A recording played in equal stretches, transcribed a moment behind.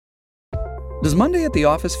Does Monday at the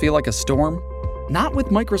office feel like a storm? Not with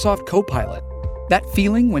Microsoft Copilot. That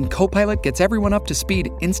feeling when Copilot gets everyone up to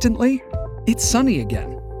speed instantly? It's sunny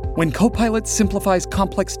again. When Copilot simplifies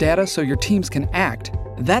complex data so your teams can act,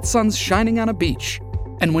 that sun's shining on a beach.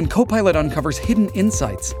 And when Copilot uncovers hidden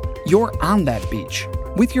insights, you're on that beach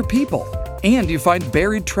with your people, and you find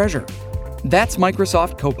buried treasure. That's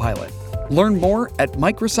Microsoft Copilot. Learn more at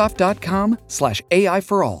Microsoft.com/AI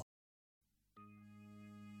for all.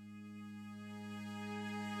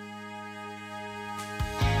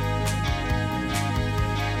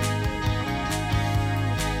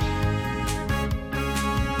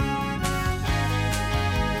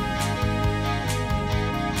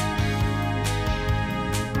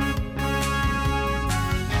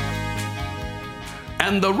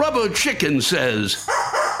 And the rubber chicken says,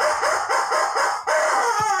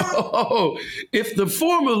 oh, if the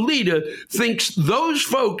former leader thinks those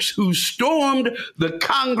folks who stormed the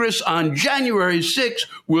Congress on January 6th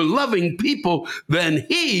were loving people, then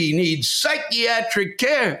he needs psychiatric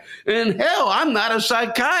care. And hell, I'm not a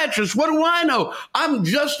psychiatrist. What do I know? I'm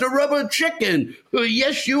just a rubber chicken.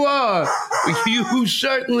 Yes, you are. You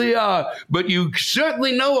certainly are. But you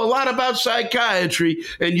certainly know a lot about psychiatry,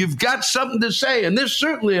 and you've got something to say. And this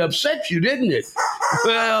certainly upset you, didn't it?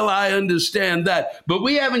 Well, I understand that. But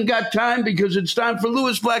we haven't got time because it's time for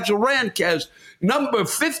Lewis Black's Rantcast number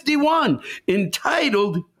 51,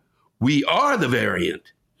 entitled, We Are the Variant.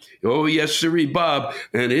 Oh, yes, sirree, Bob.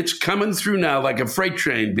 And it's coming through now like a freight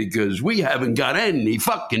train because we haven't got any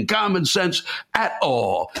fucking common sense at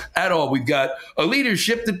all. At all. We've got a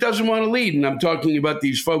leadership that doesn't want to lead. And I'm talking about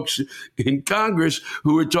these folks in Congress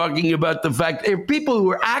who are talking about the fact they're people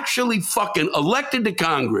who are actually fucking elected to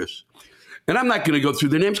Congress. And I'm not going to go through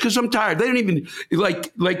their names because I'm tired. They don't even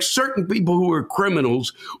like certain people who are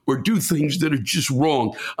criminals or do things that are just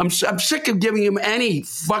wrong. I'm sick of giving them any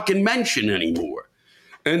fucking mention anymore.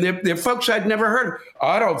 And they're folks I'd never heard of.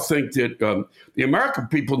 I don't think that the American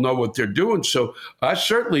people know what they're doing, so I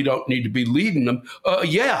certainly don't need to be leading them.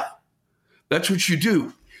 Yeah, that's what you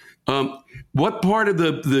do. What part of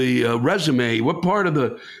the resume? What part of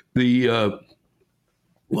the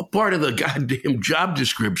goddamn job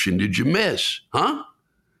description did you miss? Huh?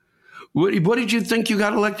 What did you think you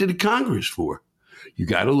got elected to Congress for? You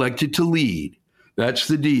got elected to lead. That's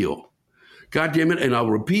the deal. God damn it. And I'll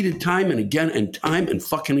repeat it time and again and time and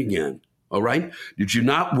fucking again. All right. Did you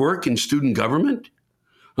not work in student government?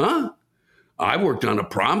 Huh? I worked on a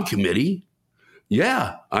prom committee.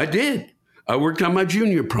 Yeah, I did. I worked on my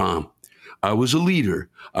junior prom. I was a leader.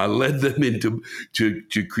 I led them into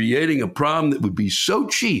creating a prom that would be so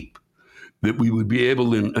cheap that we would be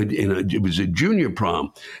able it was a junior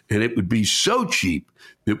prom, and it would be so cheap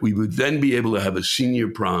that we would then be able to have a senior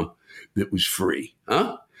prom that was free.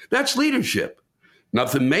 Huh? That's leadership.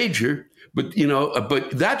 Nothing major, but but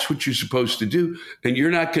that's what you're supposed to do. And you're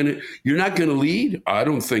not gonna lead. I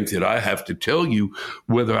don't think that I have to tell you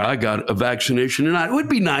whether I got a vaccination or not. It would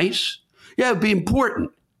be nice. Yeah, it'd be important.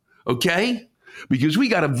 Okay? Because we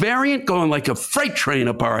got a variant going like a freight train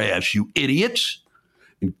up our ass, you idiots.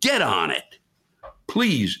 And get on it.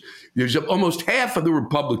 Please. There's almost half of the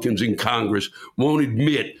Republicans in Congress won't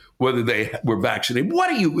admit whether they were vaccinated.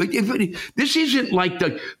 What are you? This isn't like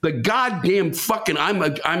the goddamn fucking.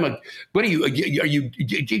 What are you? Are you?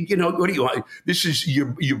 What are you? This is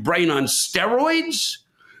your brain on steroids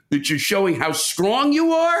that you're showing how strong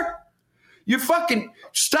you are. You fucking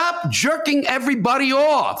stop jerking everybody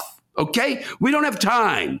off. Okay, we don't have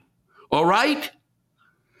time. All right,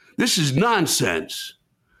 this is nonsense.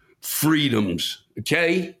 Freedoms.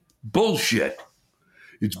 Okay. Bullshit.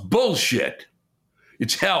 It's bullshit.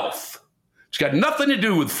 It's health. It's got nothing to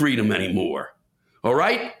do with freedom anymore. All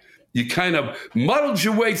right? You kind of muddled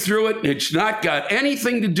your way through it, and it's not got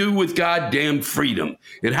anything to do with goddamn freedom.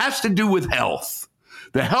 It has to do with health.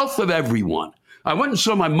 The health of everyone. I went and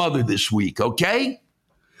saw my mother this week, okay?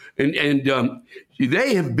 And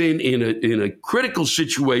they have been in a critical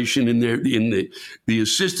situation in the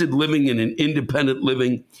assisted living and in independent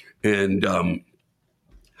living, and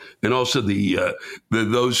also the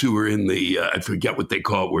those who are in the I forget what they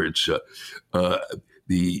call it, where it's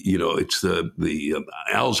it's the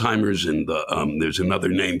Alzheimer's, and there's another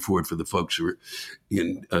name for it for the folks who are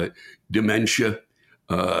in dementia,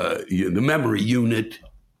 the memory unit,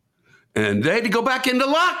 and they had to go back into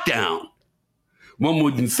lockdown. One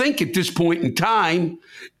wouldn't think at this point in time,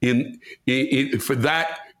 for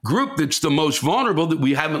that group that's the most vulnerable, that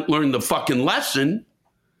we haven't learned the fucking lesson.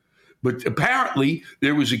 But apparently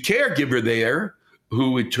there was a caregiver there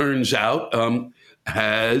who, it turns out,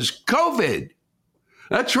 has COVID.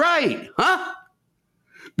 That's right, huh?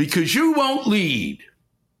 Because you won't lead.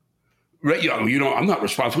 Right? I'm not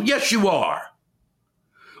responsible. Yes, you are.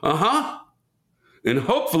 And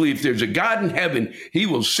hopefully, if there's a God in heaven, he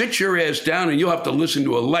will sit your ass down and you'll have to listen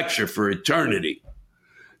to a lecture for eternity.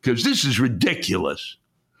 Because this is ridiculous.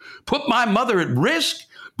 Put my mother at risk?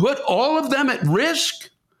 Put all of them at risk?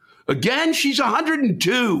 Again, she's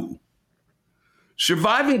 102.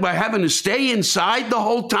 Surviving by having to stay inside the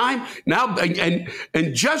whole time now,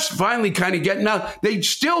 and just finally kind of getting out. They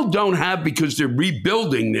still don't have, because they're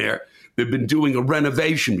rebuilding there. They've been doing a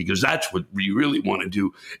renovation because that's what we really want to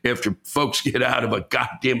do after folks get out of a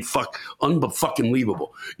goddamn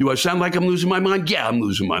unfucking-believable. Do I sound like I'm losing my mind? Yeah, I'm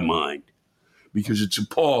losing my mind because it's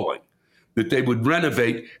appalling that they would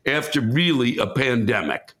renovate after really a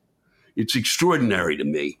pandemic. It's extraordinary to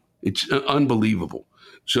me. It's unbelievable.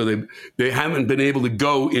 So they haven't been able to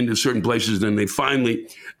go into certain places. Then they finally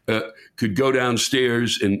could go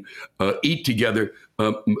downstairs and eat together.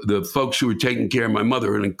 The folks who were taking care of my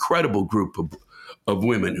mother, an incredible group of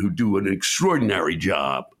women who do an extraordinary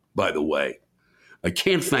job, by the way. I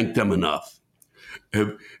can't thank them enough.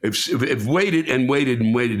 Have waited and waited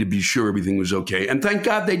and waited to be sure everything was okay. And thank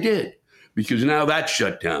God they did, because now that's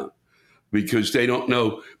shut down. Because they don't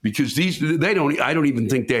know, because I don't even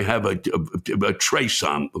think they have a trace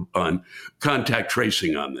on contact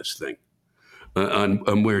tracing on this thing, on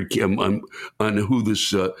who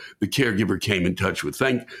this the caregiver came in touch with.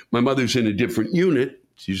 My mother's in a different unit.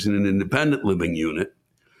 She's in an independent living unit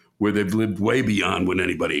where they've lived way beyond what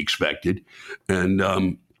anybody expected,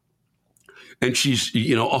 and she's,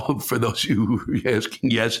 for those who are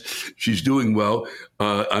asking, yes, she's doing well.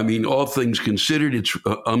 All things considered, it's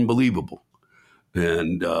unbelievable.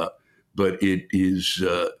 And but it is,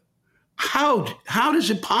 how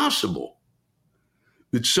is it possible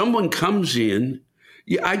that someone comes in?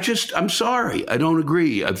 Yeah, I'm sorry, I don't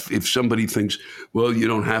agree. If somebody thinks, well, you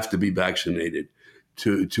don't have to be vaccinated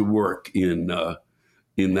to work in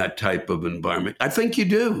that type of environment, I think you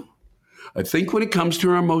do. I think when it comes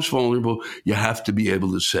to our most vulnerable, you have to be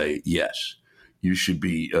able to say, yes, you should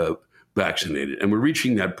be vaccinated. And we're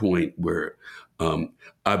reaching that point where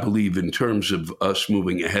I believe, in terms of us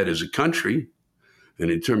moving ahead as a country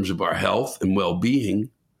and in terms of our health and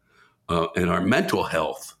well-being and our mental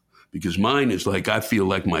health, because mine is like, I feel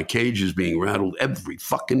like my cage is being rattled every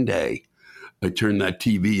fucking day. I turn that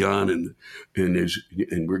TV on and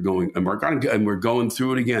we're going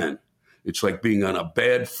through it again. It's like being on a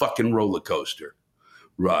bad fucking roller coaster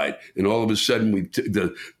ride. And all of a sudden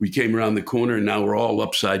we came around the corner and now we're all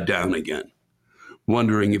upside down again,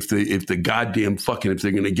 wondering if they're going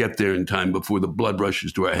to get there in time before the blood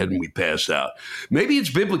rushes to our head and we pass out. Maybe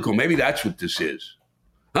it's biblical. Maybe that's what this is.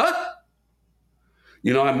 Huh?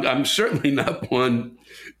 I'm certainly not one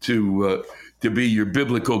to be your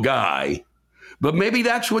biblical guy, but maybe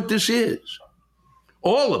that's what this is.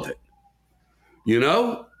 All of it.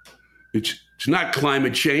 It's not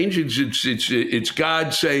climate change. It's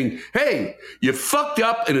God saying, hey, you fucked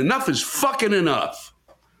up and enough is fucking enough.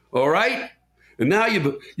 All right? And now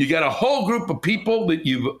you got a whole group of people that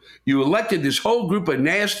you elected, this whole group of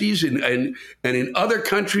nasties, and in other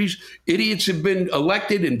countries, idiots have been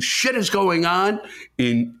elected and shit is going on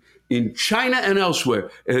in China and elsewhere.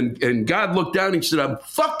 And God looked down and said, I'm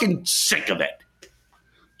fucking sick of it.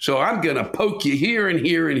 So I'm going to poke you here and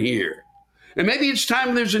here and here. And maybe it's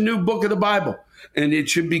time there's a new book of the Bible, and it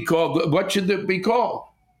should be called, what should it be called?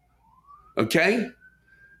 Okay?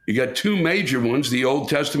 You got two major ones, the Old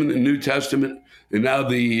Testament and the New Testament, and now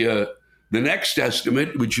the next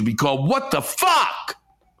testament, which should be called What the Fuck?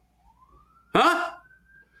 Huh?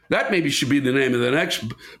 That maybe should be the name of the next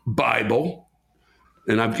Bible.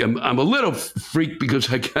 And I'm a little freaked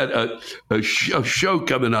because I got a show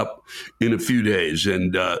coming up in a few days,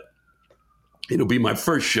 and it'll be my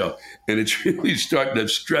first show, and it's really starting to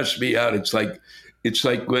stress me out. It's like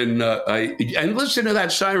when and listen to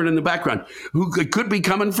that siren in the background, who could be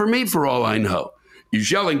coming for me for all I know.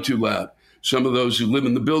 He's yelling too loud. Some of those who live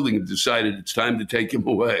in the building have decided it's time to take him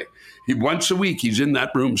away. Once a week, he's in that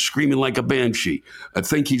room screaming like a banshee. I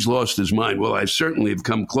think he's lost his mind. Well, I certainly have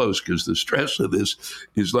come close, because the stress of this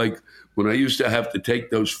is like when I used to have to take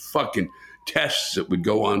those fucking tests that would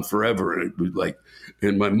go on forever. And it was like,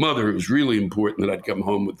 and my mother, it was really important that I'd come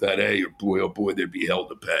home with that A, or oh boy, there'd be hell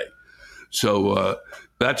to pay. So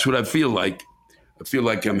that's what I feel like. I feel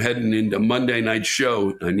like I'm heading into Monday night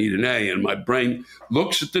show. I need an A, and my brain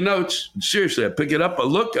looks at the notes. Seriously, I pick it up, I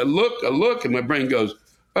look, and my brain goes,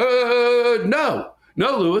 no,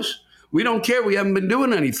 Lewis, we don't care. We haven't been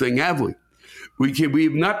doing anything, have we?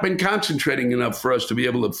 We've not been concentrating enough for us to be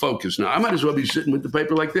able to focus. Now, I might as well be sitting with the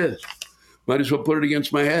paper like this. Might as well put it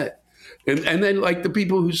against my head. And then, like, the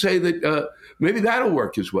people who say that maybe that'll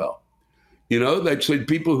work as well. That's like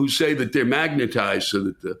people who say that they're magnetized so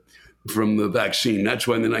that from the vaccine. That's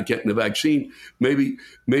why they're not getting the vaccine. Maybe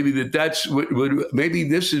that's what maybe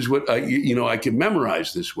this is what I could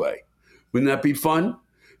memorize this way. Wouldn't that be fun?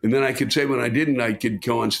 And then I could say when I didn't, I could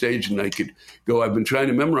go on stage and I could go, I've been trying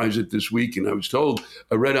to memorize it this week. And I was told,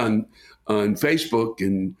 I read on Facebook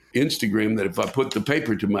and Instagram that if I put the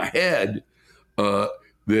paper to my head,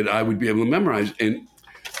 that I would be able to memorize. And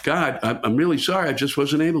God, I'm really sorry. I just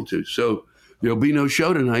wasn't able to. So there'll be no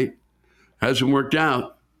show tonight. Hasn't worked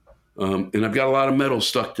out. And I've got a lot of metal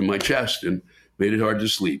stuck to my chest and made it hard to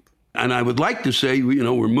sleep. And I would like to say,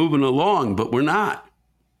 we're moving along, but we're not.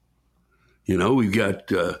 We've got,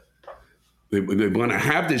 they want to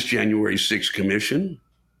have this January 6th commission.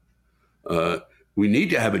 We need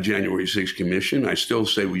to have a January 6th commission. I still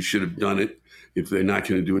say we should have done it. If they're not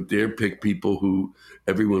going to do it there, pick people who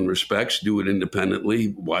everyone respects, do it independently.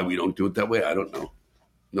 Why we don't do it that way, I don't know.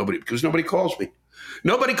 Because nobody calls me.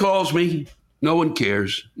 Nobody calls me. No one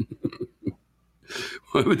cares.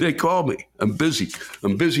 Why would they call me? I'm busy.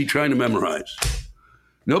 I'm busy trying to memorize.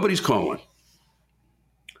 Nobody's calling.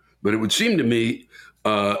 But it would seem to me,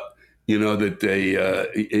 that they,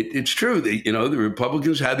 it's true. The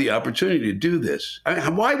Republicans had the opportunity to do this.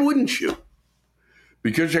 Why wouldn't you?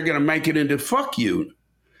 Because they're going to make it into fuck you.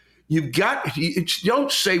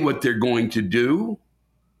 Don't say what they're going to do.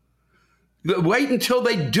 Wait until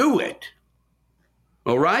they do it.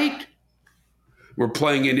 All right? We're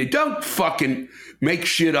playing into it. Don't fucking make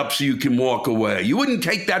shit up so you can walk away. You wouldn't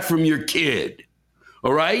take that from your kid.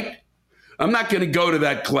 All right? I'm not going to go to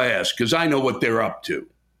that class because I know what they're up to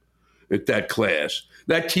at that class.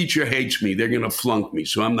 That teacher hates me. They're going to flunk me,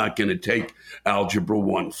 so I'm not going to take Algebra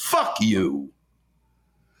 1. Fuck you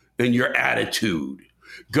and your attitude.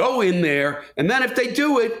 Go in there, and then if they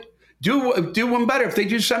do it, do one better. If they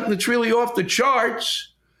do something that's really off the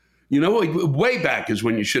charts, way back is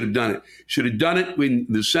when you should have done it. Should have done it when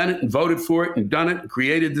the Senate and voted for it and done it and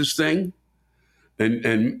created this thing. And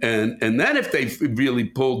then if they really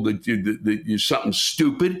pulled something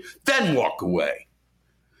stupid, then walk away.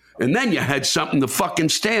 And then you had something to fucking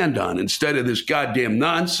stand on instead of this goddamn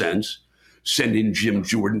nonsense. Send in Jim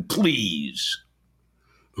Jordan, please,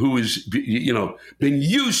 who has been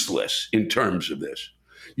useless in terms of this.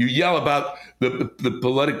 You yell about the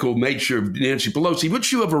political nature of Nancy Pelosi,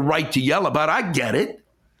 which you have a right to yell about. I get it,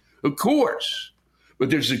 of course. But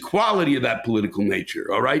there's a quality of that political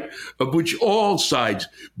nature, all right, of which all sides,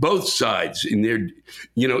 both sides in their,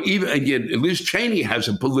 even again, Liz Cheney has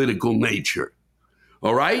a political nature,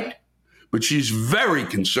 all right? But she's very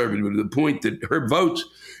conservative to the point that her votes,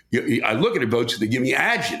 I look at her votes, they give me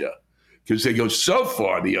agita because they go so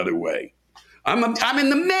far the other way. I'm in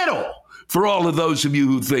the middle for all of those of you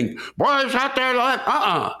who think, boys out there,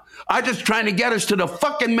 I'm just trying to get us to the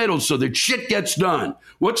fucking middle so that shit gets done.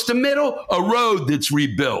 What's the middle? A road that's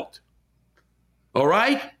rebuilt. All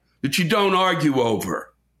right? That you don't argue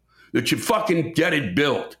over. That you fucking get it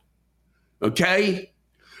built. Okay?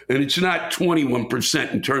 And it's not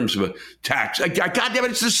 21% in terms of a tax. God damn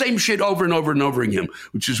it, it's the same shit over and over and over again,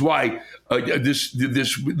 which is why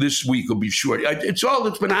this week will be short. It's all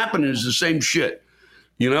that's been happening is the same shit.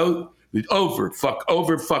 Fuck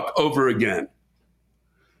over again.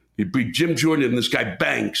 It'd be Jim Jordan and this guy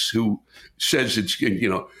Banks who says it's,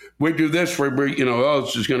 we do this for, all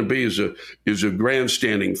this is going to be is a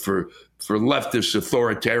grandstanding for leftist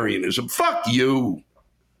authoritarianism. Fuck you.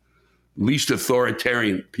 Least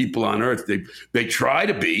authoritarian people on earth. They try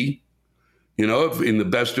to be, in the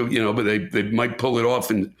best of, but they might pull it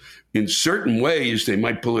off in certain ways. They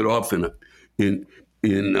might pull it off in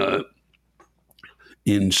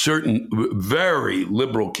certain very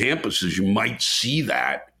liberal campuses. You might see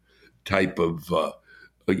that type of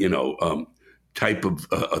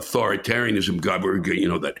authoritarianism,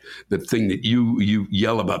 that thing that you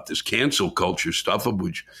yell about, this cancel culture stuff, of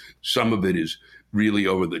which some of it is really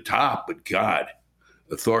over the top, but God,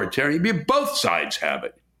 authoritarian. Both sides have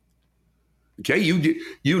it. Okay,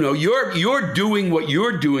 you're doing what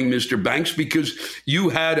you're doing, Mr. Banks, because you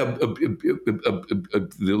had the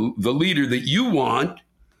leader that you want,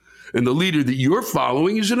 and the leader that you're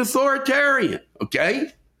following is an authoritarian.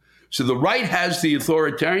 Okay. So the right has the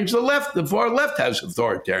authoritarians, the far left has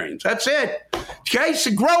authoritarians. That's it. Okay,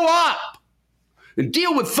 so grow up and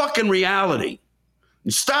deal with fucking reality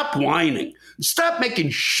and stop whining and stop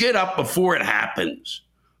making shit up before it happens.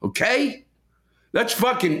 Okay? That's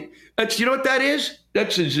you know what that is?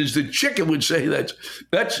 That's, as the chicken would say, that's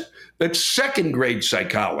second grade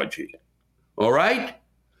psychology. All right?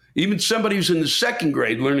 Even somebody who's in the second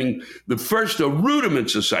grade learning the first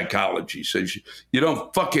rudiments of psychology says you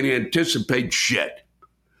don't fucking anticipate shit.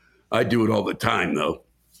 I do it all the time, though,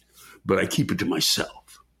 but I keep it to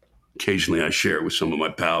myself. Occasionally I share it with some of my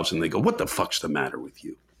pals, and they go, what the fuck's the matter with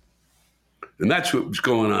you? And that's what's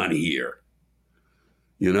going on here.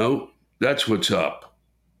 You know, that's what's up.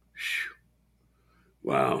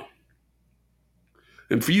 Wow.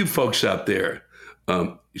 And for you folks out there,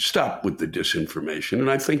 stop with the disinformation. And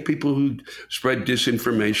I think people who spread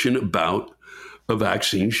disinformation about a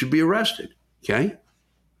vaccine should be arrested, okay?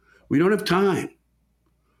 We don't have time,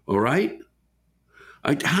 all right?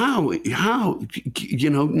 How? You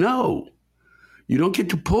know, no. You don't get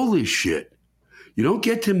to pull this shit. You don't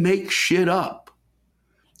get to make shit up.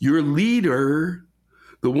 Your leader,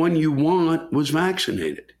 the one you want, was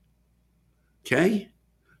vaccinated, okay?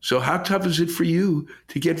 So how tough is it for you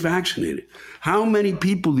to get vaccinated? How many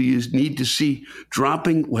people do you need to see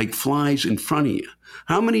dropping like flies in front of you?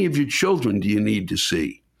 How many of your children do you need to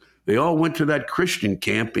see? They all went to that Christian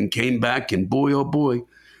camp and came back, and boy, oh boy,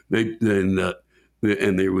 and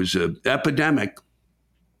there was an epidemic.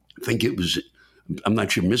 I think it was, I'm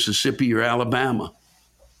not sure, Mississippi or Alabama.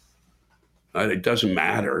 It doesn't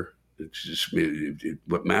matter. It's just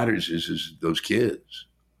what matters is those kids.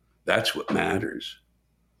 That's what matters.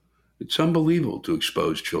 It's unbelievable to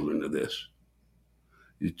expose children to this,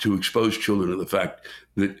 to expose children to the fact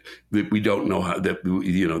that we don't know how, that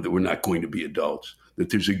we're not going to be adults, that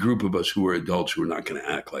there's a group of us who are adults who are not going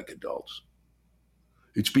to act like adults.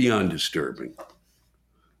 It's beyond disturbing.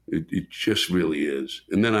 It just really is.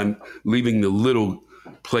 And then I'm leaving the little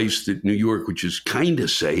place that New York, which is kind of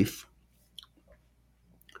safe.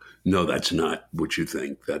 No, that's not what you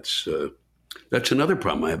think. That's another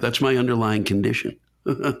problem I have. That's my underlying condition.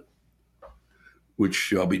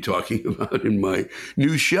 Which I'll be talking about in my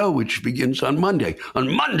new show, which begins on Monday.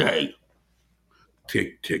 On Monday!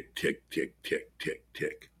 Tick, tick, tick, tick, tick, tick,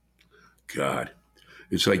 tick. God.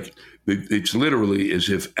 It's like, it's literally as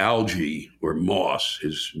if algae or moss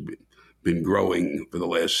has been growing for the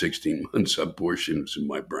last 16 months on portions of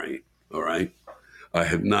my brain, all right? I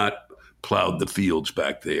have not plowed the fields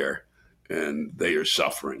back there, and they are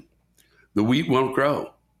suffering. The wheat won't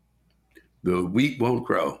grow. The wheat won't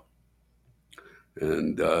grow.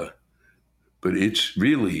 And but it's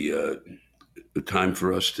really a time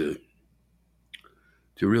for us to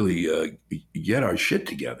really get our shit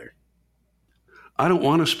together. I don't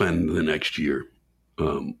want to spend the next year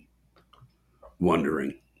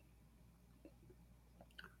wondering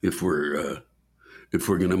if we're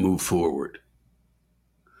going to move forward.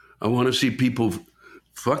 I want to see people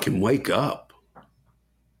fucking wake up.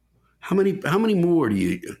 How many more do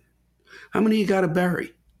you got to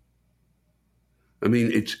bury? I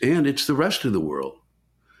mean, it's the rest of the world.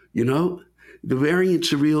 You know, the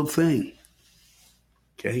variant's a real thing.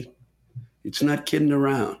 Okay? It's not kidding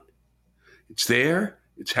around. It's there,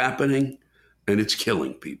 it's happening, and it's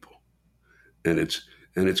killing people. And it's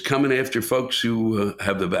coming after folks who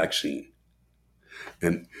have the vaccine.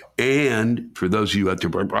 And for those of you out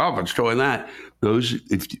there, oh, what's doing that? Those,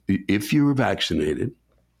 if you were vaccinated,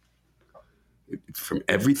 from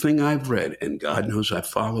everything I've read, and God knows I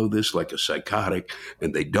follow this like a psychotic,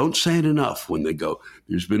 and they don't say it enough when they go,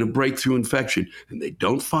 there's been a breakthrough infection, and they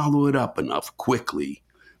don't follow it up enough quickly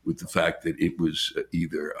with the fact that it was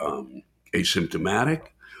either asymptomatic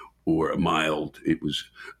or it was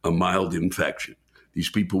a mild infection. These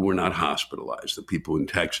people were not hospitalized. The people in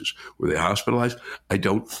Texas, were they hospitalized? I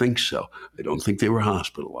don't think so. I don't think they were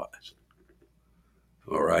hospitalized.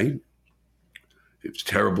 All right? It's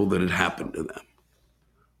terrible that it happened to them.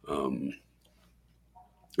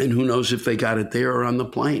 And who knows if they got it there or on the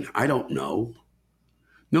plane? I don't know.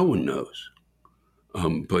 No one knows.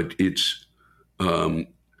 But it is,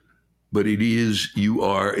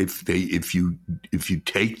 if you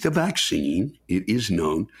take the vaccine, it is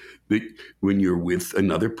known that when you're with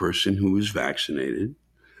another person who is vaccinated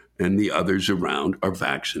and the others around are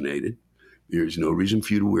vaccinated, there's no reason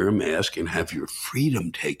for you to wear a mask and have your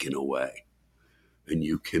freedom taken away. And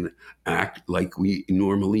you can act like we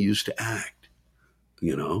normally used to act,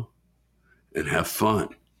 you know, and have fun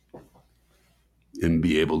and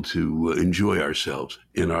be able to enjoy ourselves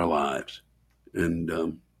in our lives.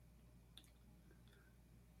 And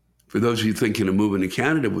for those of you thinking of moving to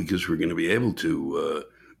Canada, because we're going to be able to,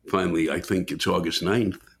 finally, I think it's August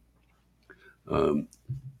 9th,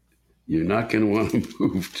 you're not going to want to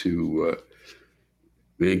move to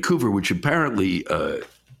Vancouver, which apparently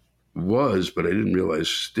was, but I didn't realize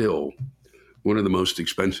still, one of the most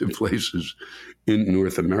expensive places in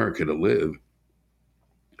North America to live.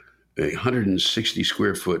 A 160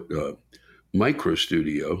 square foot micro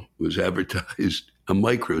studio was advertised,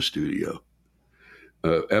 advertised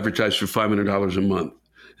for $500 a month.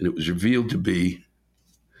 And it was revealed to be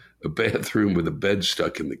a bathroom with a bed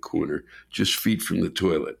stuck in the corner, just feet from the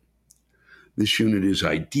toilet. This unit is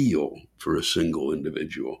ideal for a single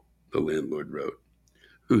individual, the landlord wrote,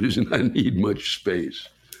 who does not need much space.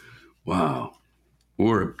 Wow.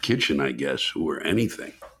 Or a kitchen, I guess, or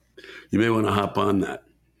anything. You may want to hop on that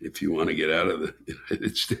if you want to get out of the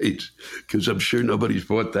United States, because I'm sure nobody's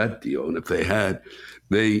bought that deal. And if they had,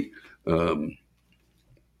 they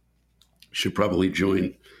should probably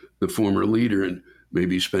join the former leader and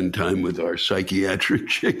maybe spend time with our psychiatric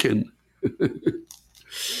chicken.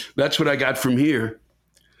 That's what I got from here.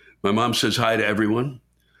 My mom says hi to everyone.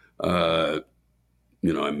 I'm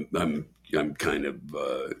kind of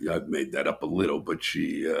I've made that up a little, but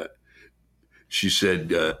she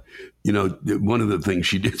said, one of the things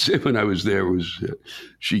she did say when I was there was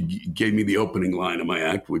she gave me the opening line of my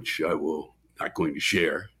act, which I will not going to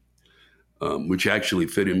share, which actually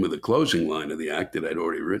fit in with the closing line of the act that I'd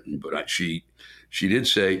already written. But she did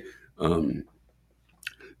say,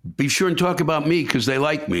 be sure and talk about me because they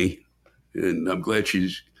like me. And I'm glad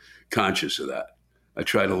she's conscious of that. I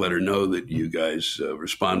try to let her know that you guys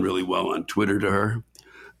respond really well on Twitter to her.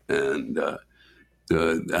 And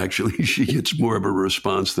actually, she gets more of a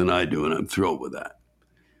response than I do, and I'm thrilled with that.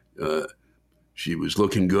 She was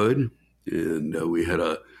looking good, and we had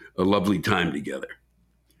a lovely time together.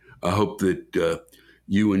 I hope that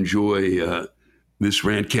you enjoy this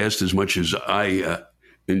rantcast as much as I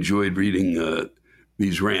enjoyed reading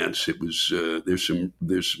these rants. It was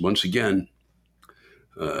there's once again,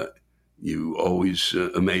 you always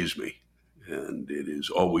amaze me, and it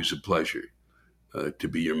is always a pleasure to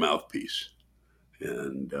be your mouthpiece.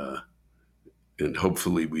 And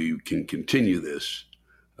hopefully we can continue this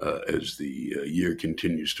as the year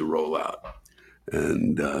continues to roll out.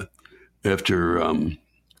 And after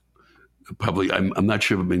probably, I'm not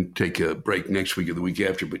sure if I'm going to take a break next week or the week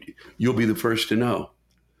after, but you'll be the first to know.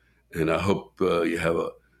 And I hope you have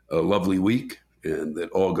a lovely week and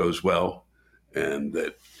that all goes well. And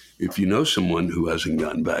that if you know someone who hasn't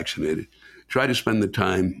gotten vaccinated, try to spend the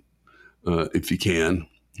time, if you can.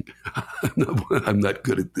 I'm not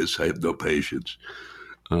good at this. I have no patience.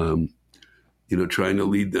 Trying to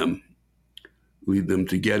lead them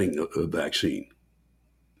to getting a vaccine.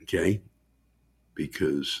 Okay?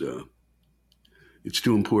 Because it's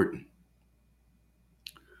too important.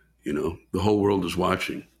 The whole world is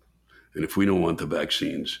watching. And if we don't want the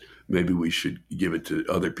vaccines, maybe we should give it to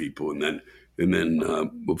other people. And then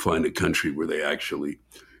we'll find a country where they actually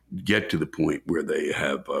get to the point where they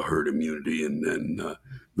have herd immunity. And then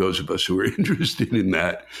those of us who are interested in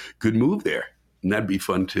that could move there. And that'd be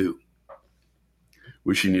fun too.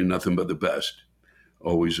 Wishing you nothing but the best.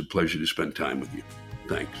 Always a pleasure to spend time with you.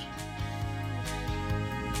 Thanks.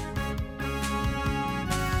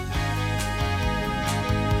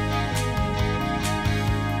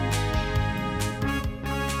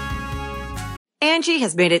 Angie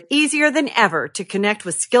has made it easier than ever to connect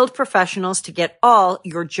with skilled professionals to get all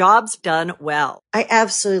your jobs done well. I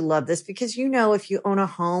absolutely love this because, if you own a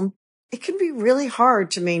home, it can be really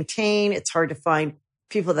hard to maintain. It's hard to find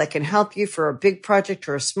people that can help you for a big project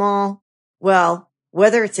or a small. Well,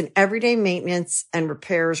 whether it's in everyday maintenance and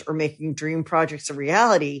repairs or making dream projects a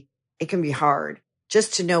reality, it can be hard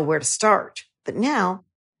just to know where to start. But now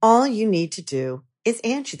all you need to do is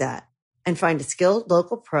Angie that and find a skilled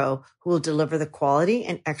local pro who will deliver the quality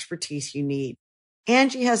and expertise you need.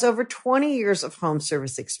 Angie has over 20 years of home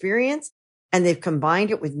service experience, and they've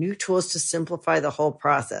combined it with new tools to simplify the whole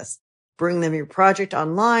process. Bring them your project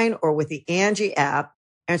online or with the Angie app,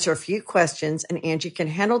 answer a few questions, and Angie can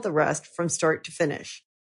handle the rest from start to finish.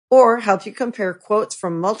 Or help you compare quotes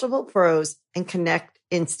from multiple pros and connect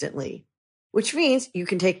instantly, which means you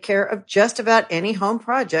can take care of just about any home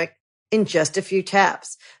project in just a few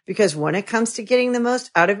taps. Because when it comes to getting the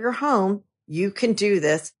most out of your home, you can do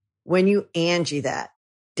this when you Angie that.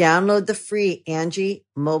 Download the free Angie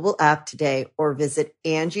mobile app today or visit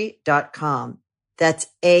Angie.com. That's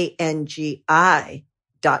ANGI.com.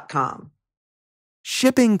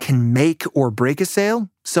 Shipping can make or break a sale,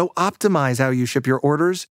 so optimize how you ship your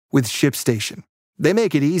orders with ShipStation. They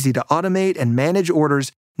make it easy to automate and manage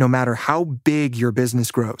orders no matter how big your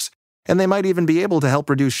business grows. And they might even be able to help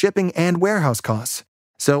reduce shipping and warehouse costs.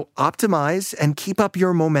 So optimize and keep up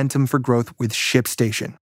your momentum for growth with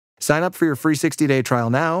ShipStation. Sign up for your free 60-day trial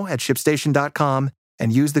now at ShipStation.com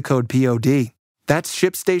and use the code POD. That's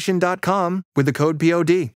ShipStation.com with the code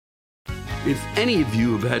POD. If any of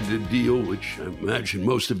you have had to deal, which I imagine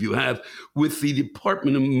most of you have, with the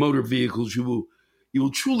Department of Motor Vehicles, you will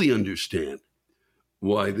truly understand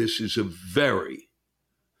why this is a very,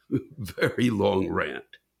 very long rant.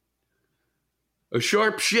 A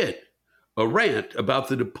sharp shit a rant about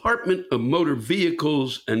the Department of Motor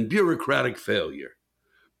Vehicles and Bureaucratic Failure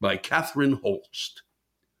by Catherine Holst.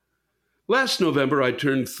 Last November, I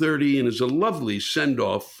turned 30, and as a lovely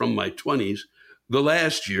send-off from my 20s, the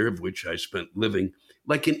last year of which I spent living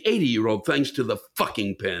like an 80-year-old thanks to the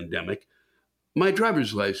fucking pandemic, my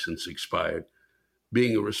driver's license expired.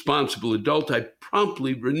 Being a responsible adult, I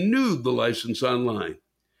promptly renewed the license online,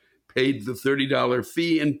 paid the $30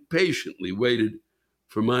 fee, and patiently waited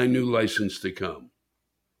for my new license to come.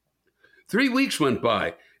 3 weeks went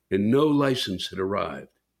by, and no license had arrived.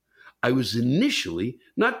 I was initially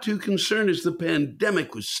not too concerned as the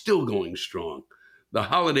pandemic was still going strong. The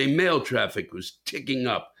holiday mail traffic was ticking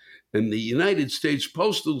up, and the United States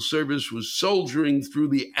Postal Service was soldiering through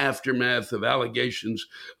the aftermath of allegations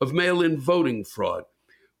of mail-in voting fraud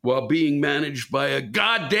while being managed by a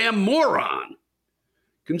goddamn moron.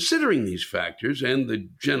 Considering these factors and the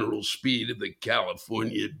general speed of the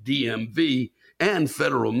California DMV and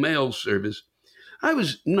Federal Mail Service, I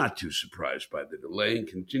was not too surprised by the delay and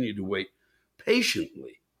continued to wait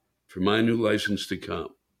patiently for my new license to come.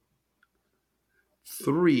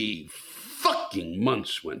 3 fucking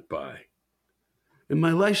months went by, and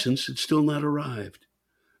my license had still not arrived.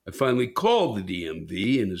 I finally called the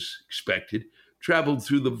DMV and, as expected, traveled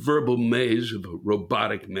through the verbal maze of a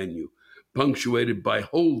robotic menu, punctuated by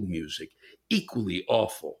hold music, equally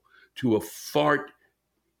awful, to a fart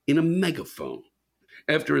in a megaphone.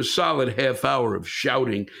 After a solid half hour of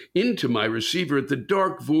shouting into my receiver at the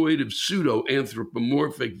dark void of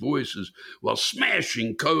pseudo-anthropomorphic voices while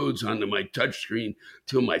smashing codes onto my touchscreen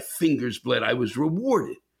till my fingers bled, I was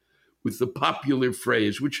rewarded with the popular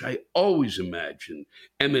phrase, which I always imagined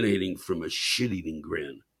emanating from a shit-eating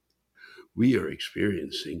grin. We are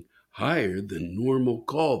experiencing higher than normal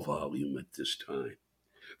call volume at this time,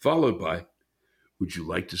 followed by, would you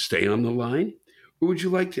like to stay on the line? Or would you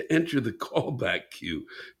like to enter the callback queue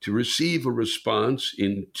to receive a response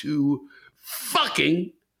in 2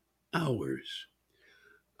 fucking hours?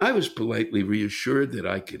 I was politely reassured that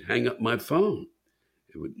I could hang up my phone.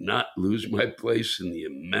 It would not lose my place in the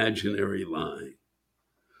imaginary line.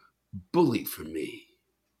 Bully for me.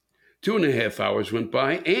 2.5 hours went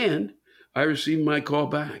by, and I received my call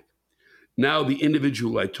back. Now the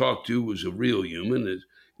individual I talked to was a real human, and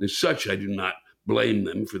as such I do not blame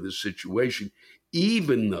them for the situation.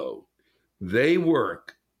 Even though they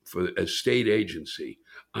work for a state agency,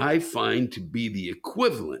 I find to be the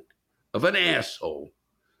equivalent of an asshole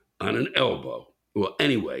on an elbow. Well,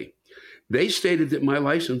 anyway, they stated that my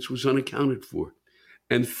license was unaccounted for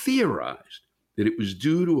and theorized that it was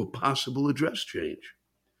due to a possible address change.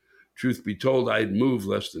 Truth be told, I had moved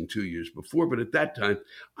less than 2 years before, but at that time,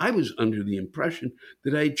 I was under the impression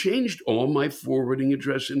that I had changed all my forwarding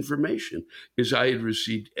address information, as I had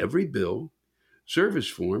received every bill, service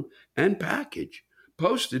form, and package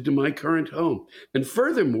posted to my current home. And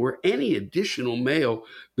furthermore, any additional mail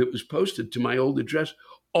that was posted to my old address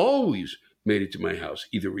always made it to my house,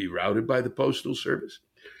 either rerouted by the Postal Service,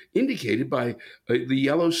 indicated by the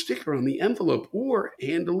yellow sticker on the envelope, or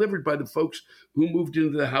hand-delivered by the folks who moved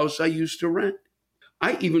into the house I used to rent.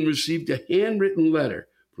 I even received a handwritten letter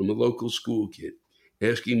from a local school kid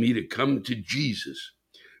asking me to come to Jesus,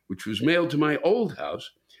 which was mailed to my old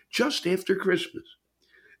house just after Christmas.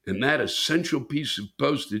 And that essential piece of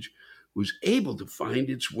postage was able to find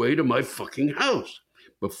its way to my fucking house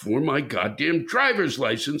before my goddamn driver's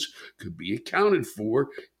license could be accounted for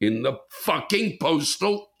in the fucking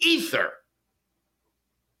postal ether.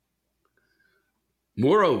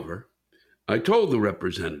 Moreover, I told the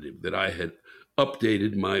representative that I had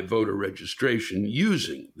updated my voter registration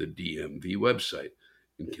using the DMV website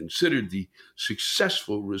and considered the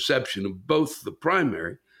successful reception of both the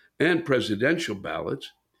primary and presidential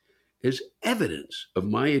ballots as evidence of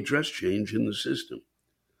my address change in the system.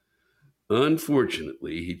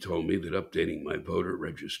 Unfortunately, he told me that updating my voter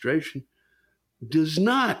registration does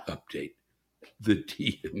not update the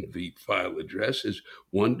DMV file address, as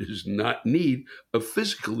one does not need a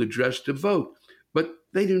physical address to vote. But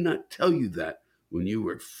they do not tell you that when you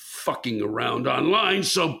were fucking around online,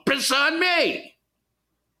 so piss on me!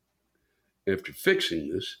 After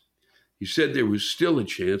fixing this, he said there was still a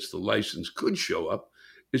chance the license could show up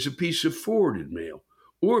as a piece of forwarded mail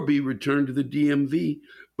or be returned to the DMV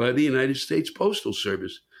by the United States Postal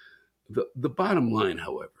Service. The bottom line,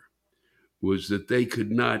 however, was that they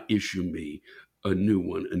could not issue me a new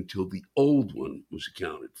one until the old one was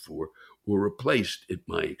accounted for or replaced at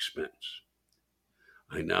my expense.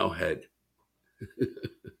 I now had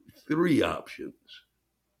 3 options.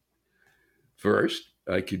 First,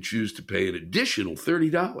 I could choose to pay an additional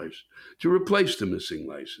 $30 to replace the missing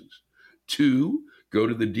license. 2, go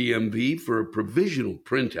to the DMV for a provisional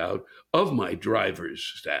printout of my driver's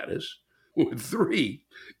status, or 3,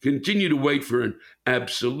 continue to wait for an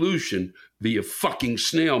absolution via fucking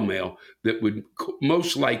snail mail that would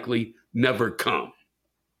most likely never come.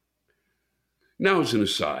 Now, as an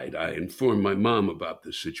aside, I informed my mom about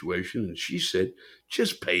this situation, and she said,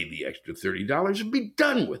 just pay the extra $30 and be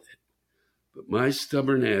done with it. But my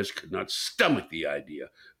stubborn ass could not stomach the idea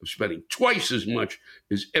of spending twice as much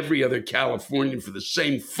as every other Californian for the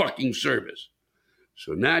same fucking service.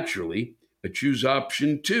 So naturally, I choose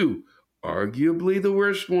option 2, arguably the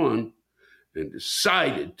worst one, and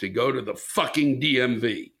decided to go to the fucking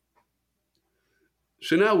DMV.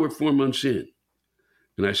 So now we're 4 months in,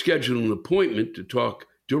 and I scheduled an appointment to talk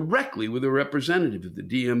directly with a representative of the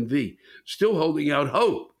DMV, still holding out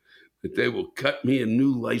hope that they will cut me a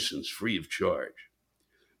new license free of charge.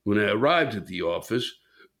 When I arrived at the office,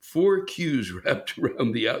 4 queues wrapped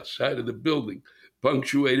around the outside of the building,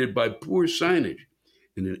 punctuated by poor signage,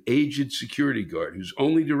 and an aged security guard whose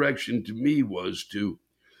only direction to me was to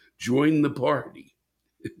join the party.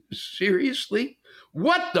 Seriously?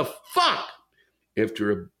 What the fuck?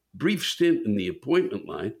 After a brief stint in the appointment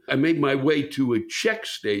line, I made my way to a check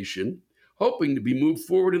station, hoping to be moved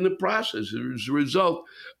forward in the process as a result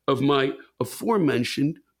of my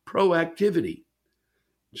aforementioned proactivity.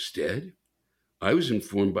 Instead, I was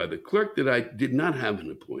informed by the clerk that I did not have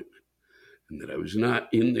an appointment and that I was not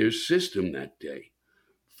in their system that day.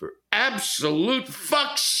 For absolute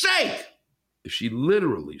fuck's sake! She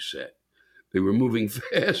literally said they were moving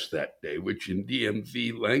fast that day, which in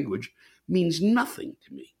DMV language means nothing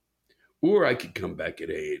to me. Or I could come back at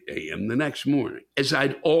 8 a.m. the next morning. As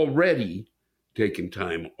I'd already taken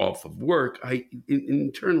time off of work, I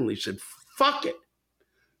internally said, fuck it.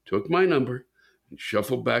 Took my number and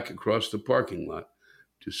shuffled back across the parking lot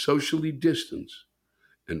to socially distance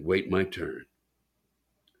and wait my turn.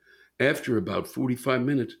 After about 45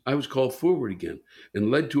 minutes, I was called forward again and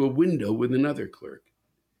led to a window with another clerk.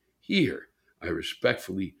 Here, I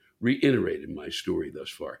respectfully reiterated my story thus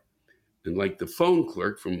far. And like the phone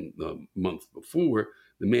clerk from the month before,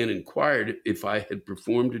 the man inquired if I had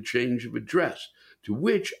performed a change of address, to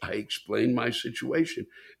which I explained my situation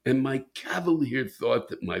and my cavalier thought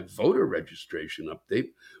that my voter registration update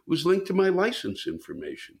was linked to my license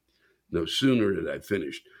information. No sooner had I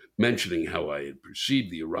finished mentioning how I had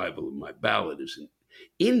perceived the arrival of my ballot as an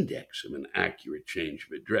index of an accurate change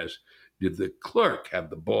of address, did the clerk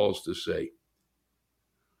have the balls to say,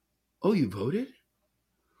 "Oh, you voted?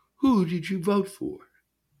 Who did you vote for?"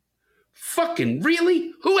 Fucking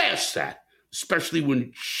really? Who asked that? Especially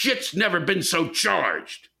when shit's never been so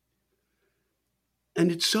charged.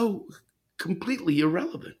 And it's so completely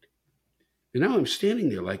irrelevant. And now I'm standing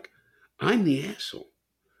there like I'm the asshole,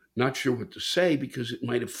 not sure what to say because it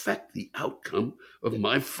might affect the outcome of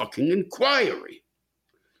my fucking inquiry.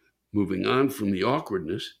 Moving on from the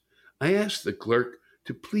awkwardness, I asked the clerk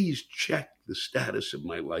to please check the status of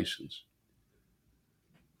my license.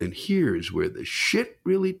 And here's where the shit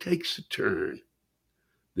really takes a turn.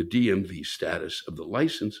 The DMV status of the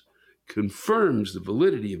license confirms the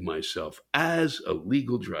validity of myself as a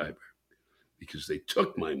legal driver because they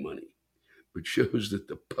took my money, which shows that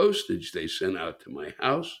the postage they sent out to my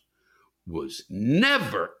house was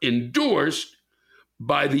never endorsed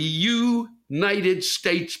by the United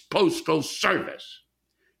States Postal Service.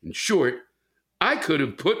 In short, I could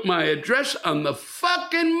have put my address on the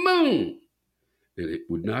fucking moon. And it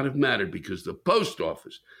would not have mattered because the post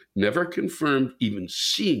office never confirmed even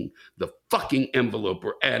seeing the fucking envelope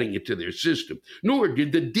or adding it to their system, nor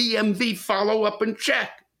did the DMV follow up and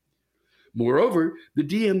check. Moreover, the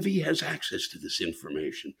DMV has access to this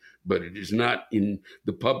information, but it is not in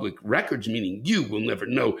the public records, meaning you will never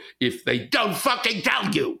know if they don't fucking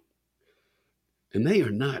tell you. And they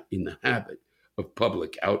are not in the habit of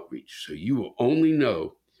public outreach, so you will only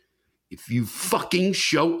know if you fucking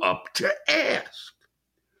show up to ask.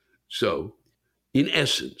 So, in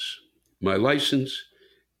essence, my license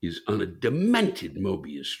is on a demented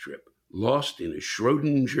Mobius strip, lost in a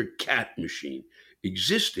Schrodinger cat machine,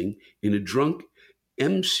 existing in a drunk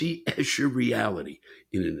M.C. Escher reality,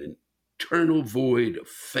 in an eternal void of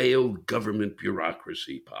failed government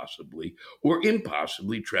bureaucracy, possibly, or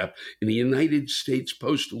impossibly trapped in the United States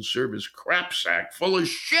Postal Service crap sack full of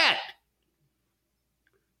shit.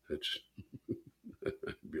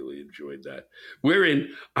 I really enjoyed that. Wherein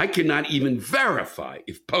I cannot even verify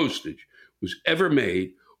if postage was ever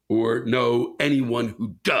made or know anyone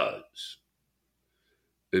who does.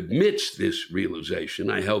 Amidst this realization,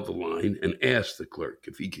 I held the line and asked the clerk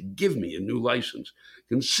if he could give me a new license,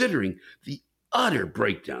 considering the utter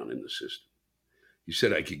breakdown in the system. He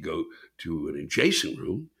said I could go to an adjacent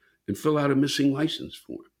room and fill out a missing license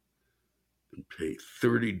form and pay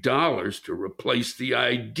 $30 to replace the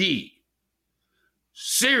ID.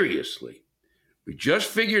 Seriously, we just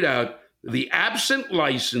figured out the absent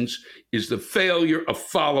license is the failure of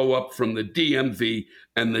follow-up from the DMV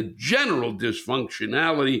and the general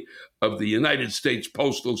dysfunctionality of the United States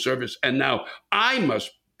Postal Service. And now I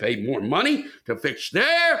must pay more money to fix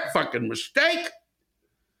their fucking mistake.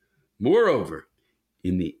 Moreover,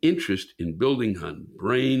 in the interest in building on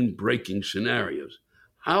brain-breaking scenarios,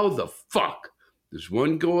 how the fuck does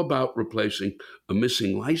one go about replacing a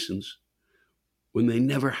missing license when they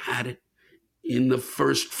never had it in the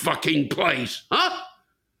first fucking place, huh?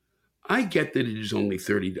 I get that it is only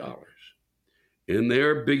 $30. And there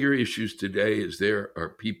are bigger issues today, as there are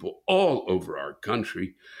people all over our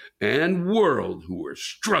country and world who are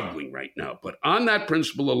struggling right now. But on that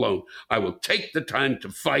principle alone, I will take the time to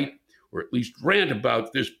fight, or at least rant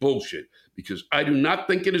about this bullshit, because I do not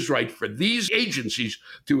think it is right for these agencies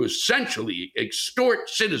to essentially extort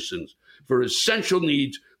citizens for essential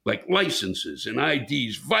needs like licenses and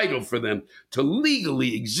IDs, vital for them to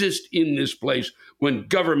legally exist in this place when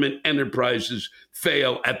government enterprises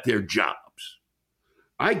fail at their jobs.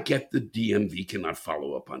 I get the DMV cannot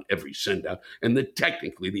follow up on every send-out, and that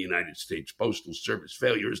technically the United States Postal Service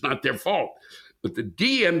failure is not their fault. But the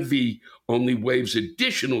DMV only waives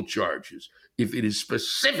additional charges if it is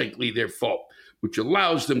specifically their fault, which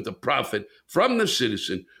allows them to profit from the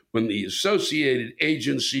citizen when the associated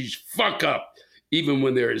agencies fuck up, even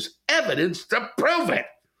when there is evidence to prove it.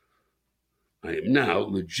 I am now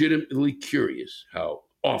legitimately curious how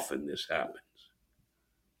often this happens.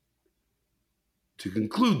 To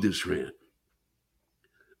conclude this rant,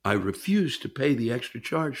 I refused to pay the extra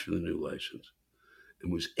charge for the new license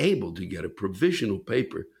and was able to get a provisional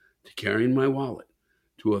paper to carry in my wallet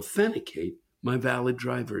to authenticate my valid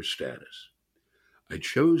driver's status. I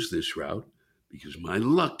chose this route because my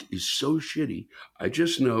luck is so shitty. I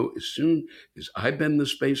just know as soon as I bend the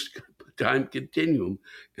space-time continuum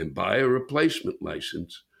and buy a replacement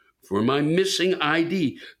license for my missing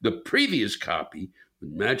ID, the previous copy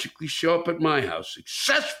would magically show up at my house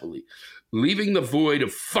successfully, leaving the void of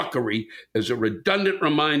fuckery as a redundant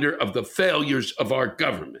reminder of the failures of our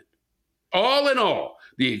government. All in all,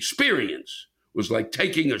 the experience was like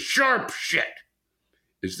taking a sharp shit,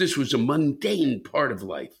 as this was a mundane part of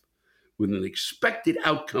life with an expected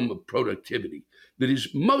outcome of productivity that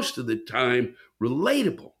is most of the time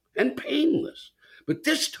relatable and painless, but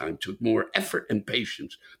this time took more effort and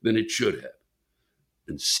patience than it should have,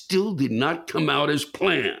 and still did not come out as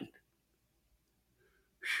planned.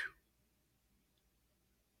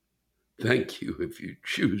 Whew. Thank you if you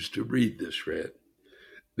choose to read this rant.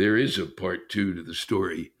 There is a part 2 to the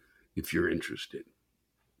story if you're interested.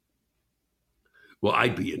 Well,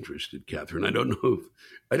 I'd be interested, Catherine. I don't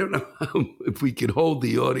know if we can hold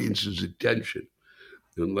the audience's attention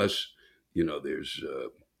unless, there's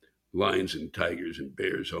lions and tigers and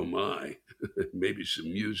bears, oh my, maybe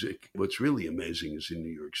some music. What's really amazing is in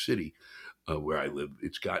New York City, where I live,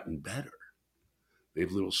 it's gotten better. They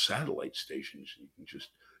have little satellite stations you can just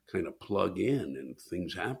kind of plug in and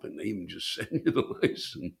things happen. They even just send you the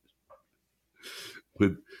license.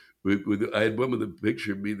 I had one with a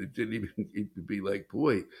picture of me that didn't even be like,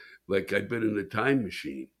 boy, like I'd been in a time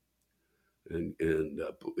machine, and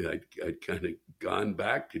I'd kind of gone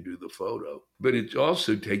back to do the photo. But it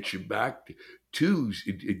also takes you back to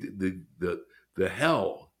the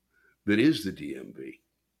hell that is the DMV,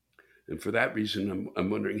 and for that reason, I'm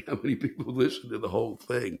wondering how many people listen to the whole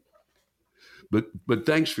thing. But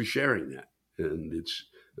thanks for sharing that, and it's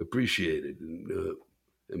appreciated.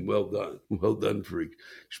 And well done. Well done for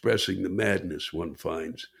expressing the madness one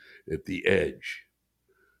finds at the edge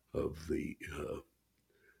of the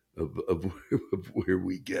of where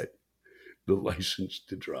we get the license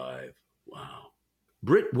to drive. Wow.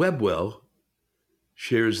 Britt Webwell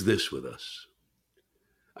shares this with us.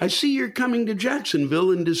 I see you're coming to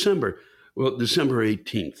Jacksonville in December. Well, December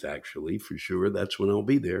 18th, actually, for sure. That's when I'll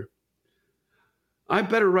be there. I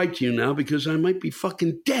better write to you now because I might be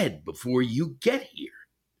fucking dead before you get here.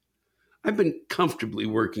 I've been comfortably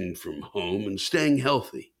working from home and staying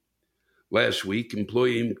healthy. Last week,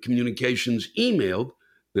 Employee Communications emailed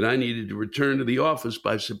that I needed to return to the office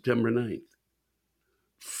by September 9th.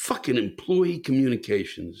 Fucking Employee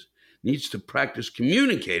Communications needs to practice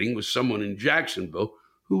communicating with someone in Jacksonville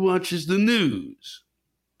who watches the news.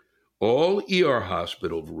 All ER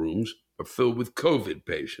hospital rooms are filled with COVID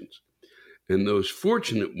patients, and those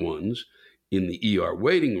fortunate ones in the ER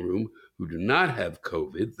waiting room who do not have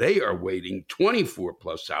COVID, they are waiting 24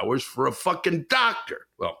 plus hours for a fucking doctor.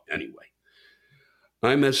 Well, anyway,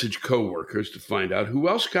 I messaged coworkers to find out who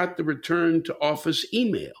else got the return to office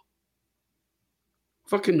email.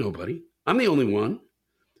 Fucking nobody. I'm the only one.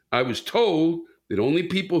 I was told that only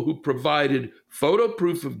people who provided photo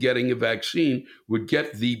proof of getting a vaccine would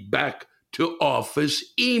get the back to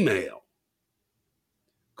office email.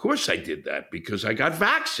 Of course I did that because I got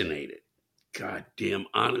vaccinated. Goddamn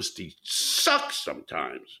honesty sucks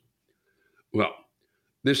sometimes. Well,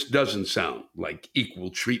 this doesn't sound like equal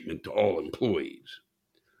treatment to all employees.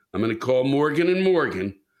 I'm going to call Morgan &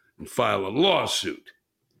 Morgan and file a lawsuit.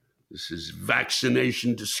 This is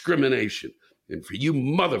vaccination discrimination. And for you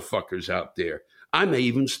motherfuckers out there, I may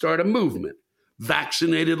even start a movement.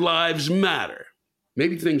 Vaccinated lives matter.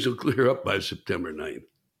 Maybe things will clear up by September 9th,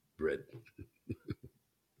 Brett.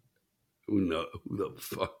 Who knows? Who the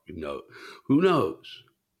fuck knows? Who knows?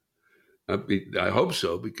 I hope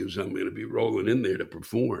so, because I'm going to be rolling in there to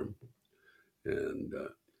perform. And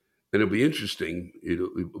it'll be interesting.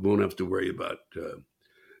 We won't have to worry about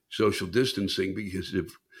social distancing, because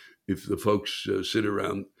if the folks sit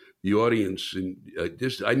around the audience and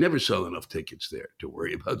I never sell enough tickets there to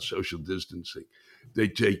worry about social distancing. They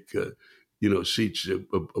take seats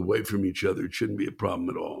away from each other. It shouldn't be a problem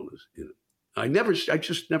at all. I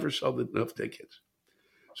just never sell enough tickets.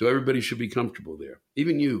 So everybody should be comfortable there.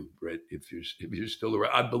 Even you, Brett, if you're still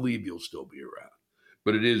around. I believe you'll still be around.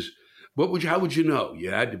 But it is, how would you know?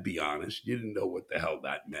 You had to be honest. You didn't know what the hell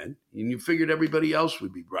that meant. And you figured everybody else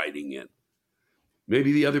would be writing in.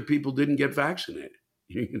 Maybe the other people didn't get vaccinated.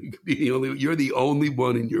 You're the only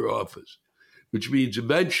one in your office, which means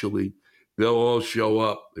eventually they'll all show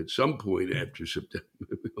up at some point after September.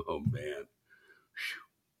 Oh, man.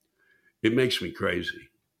 It makes me crazy.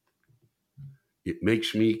 It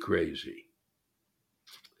makes me crazy.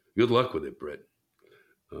 Good luck with it, Brett.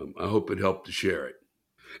 I hope it helped to share it.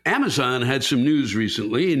 Amazon had some news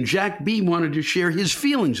recently, and Jack B wanted to share his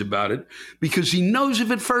feelings about it because he knows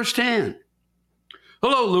of it firsthand.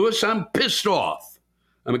 Hello, Lewis. I'm pissed off.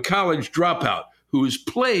 I'm a college dropout who is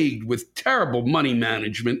plagued with terrible money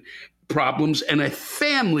management problems and a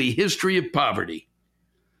family history of poverty.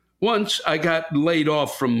 Once I got laid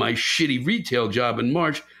off from my shitty retail job in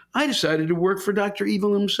March, I decided to work for Dr.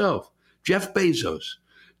 Evil himself, Jeff Bezos,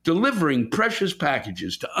 delivering precious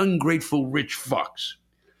packages to ungrateful rich fucks.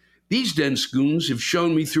 These dense goons have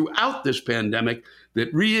shown me throughout this pandemic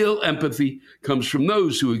that real empathy comes from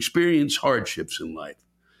those who experience hardships in life.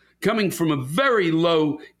 Coming from a very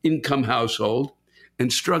low-income household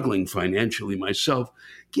and struggling financially myself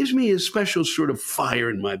gives me a special sort of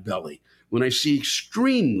fire in my belly when I see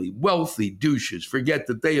extremely wealthy douches forget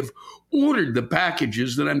that they have ordered the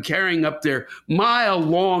packages that I'm carrying up their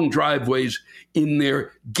mile-long driveways in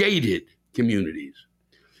their gated communities.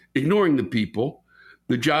 Ignoring the people,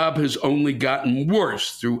 the job has only gotten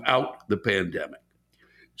worse throughout the pandemic.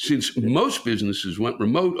 Since most businesses went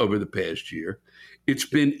remote over the past year, it's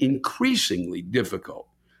been increasingly difficult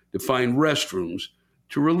to find restrooms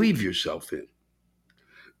to relieve yourself in.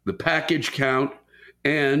 The package count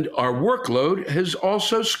and our workload has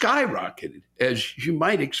also skyrocketed, as you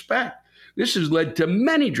might expect. This has led to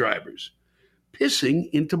many drivers pissing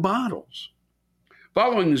into bottles.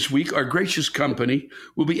 Following this week, our gracious company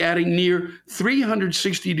will be adding near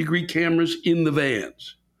 360-degree cameras in the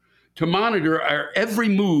vans to monitor our every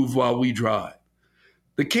move while we drive.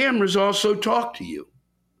 The cameras also talk to you.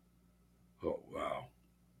 Oh, wow.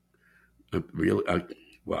 Really?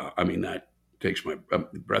 Wow. I mean, that takes my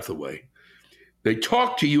breath away. They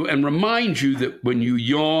talk to you and remind you that when you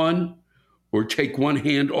yawn or take one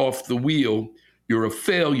hand off the wheel, you're a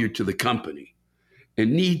failure to the company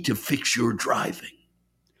and need to fix your driving.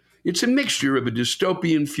 It's a mixture of a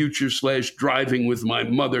dystopian future / driving with my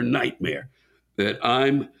mother nightmare that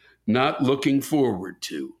I'm not looking forward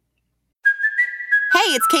to.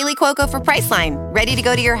 Hey, it's Kaylee Cuoco for Priceline. Ready to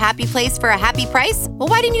go to your happy place for a happy price? Well,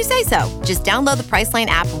 why didn't you say so? Just download the Priceline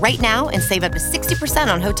app right now and save up to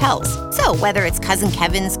 60% on hotels. So whether it's Cousin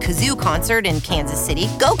Kevin's Kazoo Concert in Kansas City,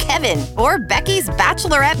 go Kevin, or Becky's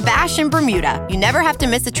Bachelorette Bash in Bermuda, you never have to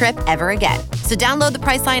miss a trip ever again. So download the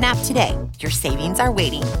Priceline app today. Your savings are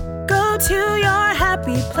waiting. Go to your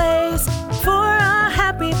happy place for a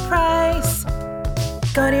happy price.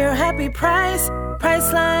 Go to your happy price,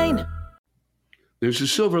 Priceline. There's a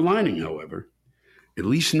silver lining, however. At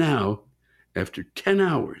least now, after 10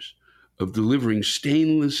 hours of delivering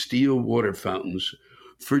stainless steel water fountains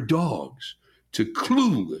for dogs to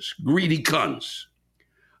clueless, greedy cunts,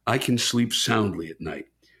 I can sleep soundly at night,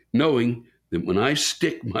 knowing that when I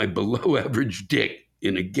stick my below-average dick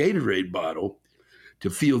in a Gatorade bottle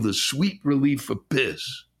to feel the sweet relief of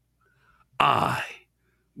piss, I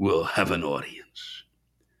will have an audience.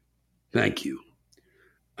 Thank you.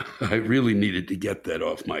 I really needed to get that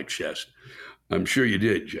off my chest. I'm sure you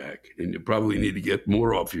did, Jack, and you probably need to get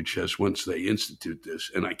more off your chest once they institute this,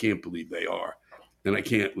 and I can't believe they are. And I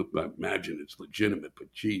can't imagine it's legitimate,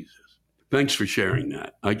 but Jesus. Thanks for sharing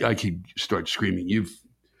that. I could start screaming.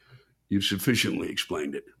 You've sufficiently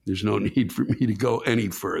explained it. There's no need for me to go any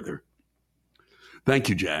further. Thank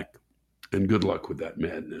you, Jack, and good luck with that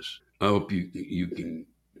madness. I hope you can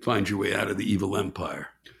find your way out of the evil empire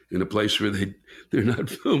in a place where they're not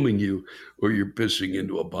filming you or you're pissing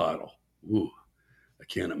into a bottle. Ooh, I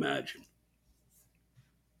can't imagine.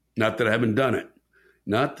 Not that I haven't done it.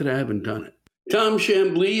 Tom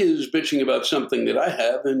Chambly is bitching about something that I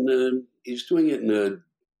have, and he's doing it in a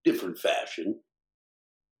different fashion.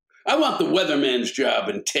 I want the weatherman's job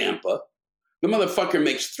in Tampa. The motherfucker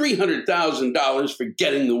makes $300,000 for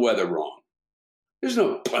getting the weather wrong. There's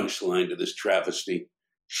no punchline to this travesty.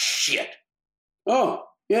 Shit. Oh,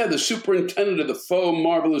 yeah, the superintendent of the faux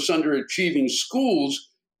marvelous underachieving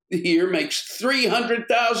schools here makes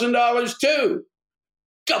 $300,000 too.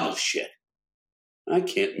 Double shit. I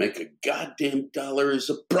can't make a goddamn dollar as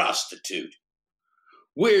a prostitute.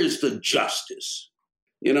 Where's the justice?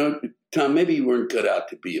 You know, Tom, maybe you weren't cut out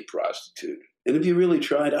to be a prostitute. And if you really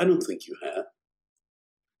tried, I don't think you have.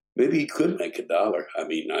 Maybe you could make a dollar. I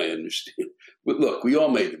mean, I understand. But look, we all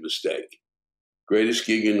made a mistake. Greatest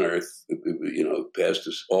gig on earth, passed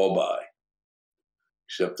us all by.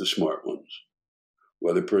 Except the smart ones.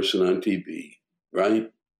 Weather person on TV,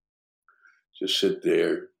 right? Just sit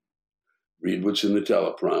there, read what's in the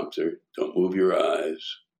teleprompter, don't move your eyes,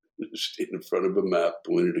 stand in front of a map,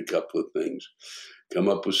 point at a couple of things, come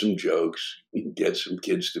up with some jokes, get some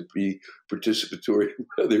kids to be participatory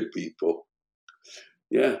with other people.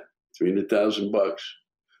 Yeah, $300,000.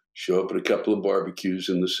 Show up at a couple of barbecues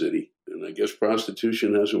in the city. And I guess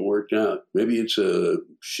prostitution hasn't worked out. Maybe it's a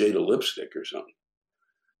shade of lipstick or something.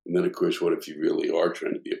 And then, of course, what if you really are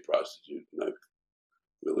trying to be a prostitute and I've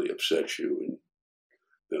really upset you? And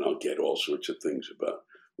then I'll get all sorts of things about,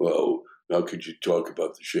 well, how could you talk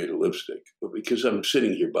about the shade of lipstick? Well, because I'm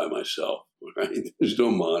sitting here by myself, right? There's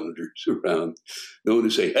no monitors around. No one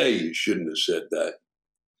to say, hey, you shouldn't have said that.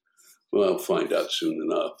 Well, I'll find out soon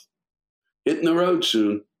enough. Hitting the road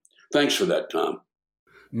soon. Thanks for that, Tom.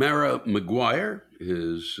 Mara McGuire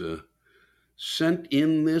is sent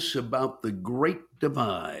in this about the Great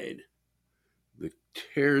Divide that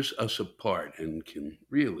tears us apart and can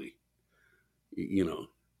really,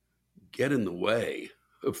 get in the way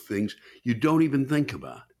of things you don't even think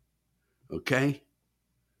about, okay?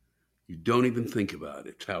 You don't even think about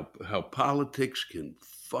it, how politics can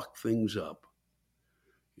fuck things up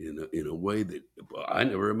in a way that I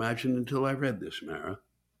never imagined until I read this, Mara.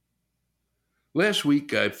 Last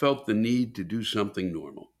week, I felt the need to do something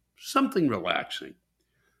normal, something relaxing.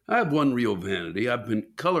 I have one real vanity. I've been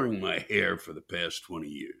coloring my hair for the past 20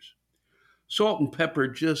 years. Salt and pepper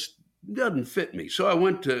just doesn't fit me, so I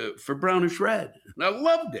went for brownish red, and I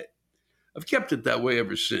loved it. I've kept it that way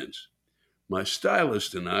ever since. My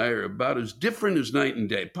stylist and I are about as different as night and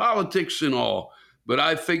day, politics and all, but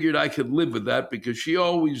I figured I could live with that because she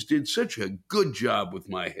always did such a good job with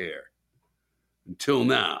my hair. Until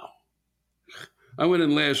now. I went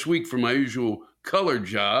in last week for my usual color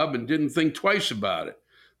job and didn't think twice about it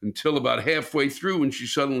until about halfway through when she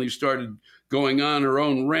suddenly started going on her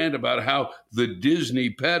own rant about how the Disney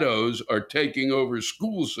pedos are taking over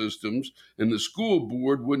school systems and the school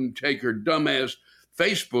board wouldn't take her dumbass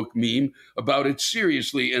Facebook meme about it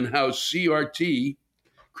seriously and how CRT,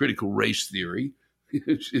 critical race theory,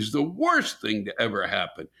 is the worst thing to ever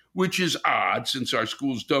happen, which is odd since our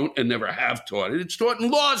schools don't and never have taught it. It's taught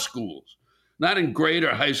in law schools. Not in grade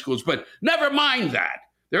or high schools, but never mind that.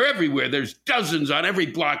 They're everywhere. There's dozens on every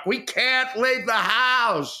block. We can't leave the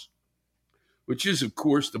house. Which is, of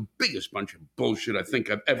course, the biggest bunch of bullshit I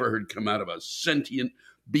think I've ever heard come out of a sentient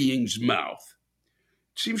being's mouth.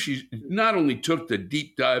 It seems she not only took the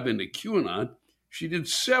deep dive into QAnon, she did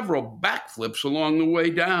several backflips along the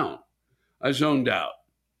way down. I zoned out.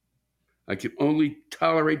 I can only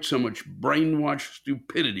tolerate so much brainwashed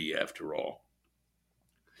stupidity after all.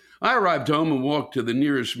 I arrived home and walked to the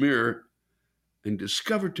nearest mirror and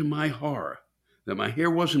discovered to my horror that my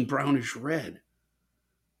hair wasn't brownish red,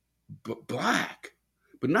 but black.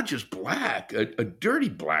 But not just black, a dirty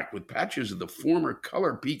black with patches of the former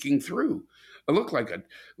color peeking through. I look like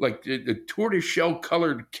a tortoiseshell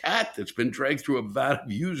colored cat that's been dragged through a vat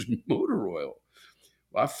of used motor oil.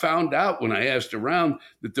 Well, I found out when I asked around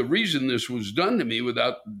that the reason this was done to me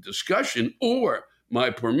without discussion or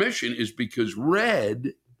my permission is because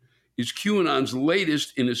red is QAnon's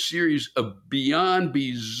latest in a series of beyond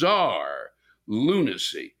bizarre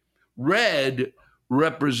lunacy. Red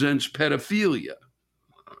represents pedophilia.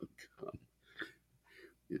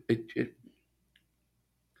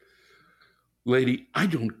 Lady, I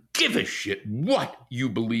don't give a shit what you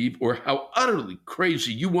believe or how utterly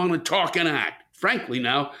crazy you want to talk and act. Frankly,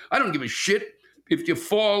 now, I don't give a shit if you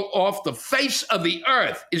fall off the face of the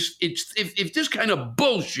earth. If this kind of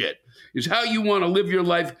bullshit is how you want to live your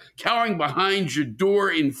life, cowering behind your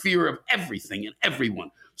door in fear of everything and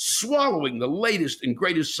everyone, swallowing the latest and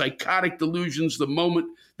greatest psychotic delusions the moment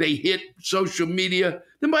they hit social media,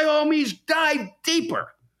 then by all means dive deeper.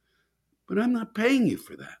 But I'm not paying you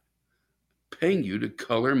for that. I'm paying you to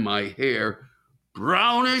color my hair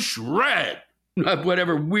brownish red, not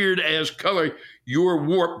whatever weird-ass color your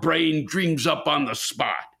warped brain dreams up on the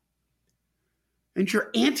spot. And you're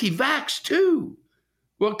anti-vax, too.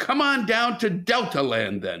 Well, come on down to Delta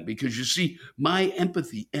Land then, because you see, my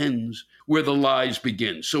empathy ends where the lies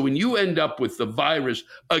begin. So when you end up with the virus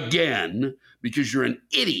again, because you're an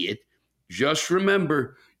idiot, just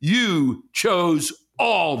remember, you chose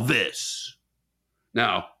all this.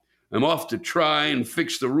 Now, I'm off to try and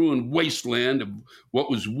fix the ruined wasteland of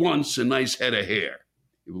what was once a nice head of hair.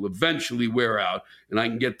 It will eventually wear out, and I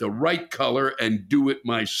can get the right color and do it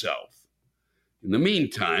myself. In the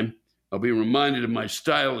meantime, I'll be reminded of my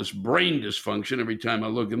stylist's brain dysfunction every time I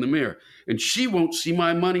look in the mirror. And she won't see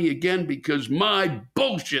my money again because my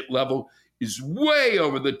bullshit level is way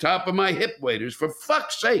over the top of my hip waders. For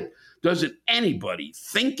fuck's sake, doesn't anybody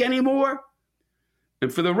think anymore?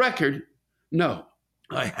 And for the record, no,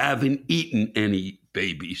 I haven't eaten any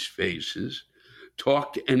babies' faces,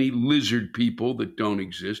 talked to any lizard people that don't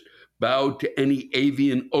exist, bowed to any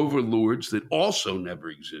avian overlords that also never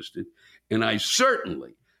existed, and I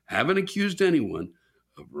certainly haven't accused anyone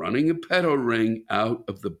of running a pedo ring out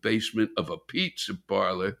of the basement of a pizza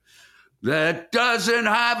parlor that doesn't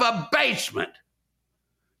have a basement.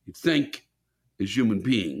 You'd think, as human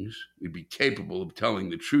beings, we'd be capable of telling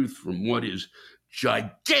the truth from what is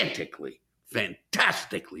gigantically,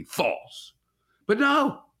 fantastically false. But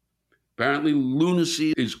no, apparently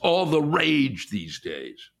lunacy is all the rage these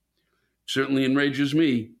days. Certainly enrages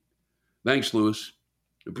me. Thanks, Lewis.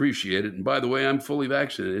 Appreciate it. And by the way, I'm fully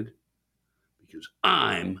vaccinated because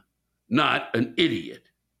I'm not an idiot.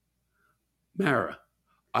 Mara,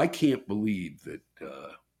 I can't believe that.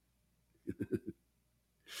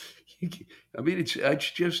 I mean,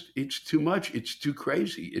 it's too much. It's too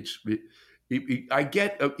crazy. I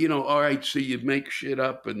get, all right, so you make shit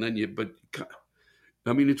up and then but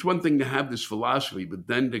I mean, it's one thing to have this philosophy, but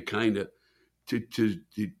then to kind of,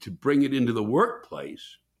 to bring it into the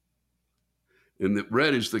workplace. And that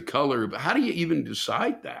red is the color. But how do you even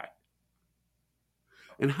decide that?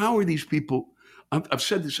 And how are these people? I've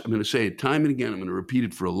said this, I'm going to say it time and again. I'm going to repeat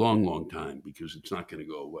it for a long, long time because it's not going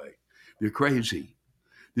to go away. They're crazy.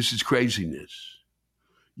 This is craziness.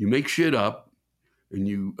 You make shit up and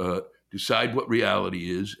you decide what reality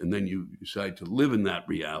is, and then you decide to live in that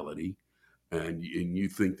reality, and you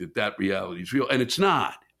think that reality is real, and it's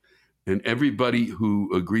not. And everybody who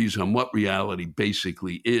agrees on what reality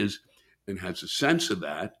basically is and has a sense of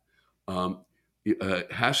that,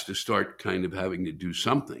 has to start kind of having to do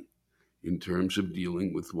something in terms of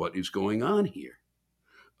dealing with what is going on here.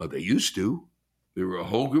 They used to. There were a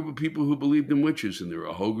whole group of people who believed in witches, and there were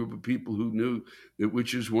a whole group of people who knew that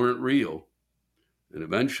witches weren't real. And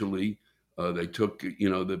eventually, they took,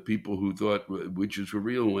 the people who thought witches were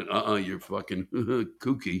real and went, you're fucking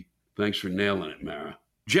kooky. Thanks for nailing it, Mara.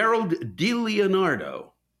 Gerald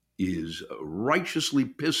DiLeonardo is righteously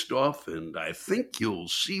pissed off, and I think you'll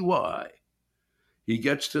see why. He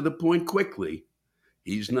gets to the point quickly.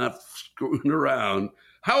 He's not screwing around.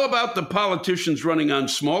 How about the politicians running on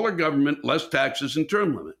smaller government, less taxes, and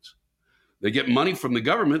term limits? They get money from the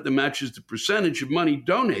government that matches the percentage of money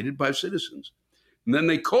donated by citizens. And then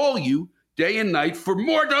they call you day and night for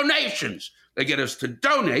more donations. They get us to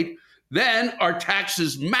donate. Then our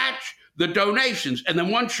taxes match the donations. And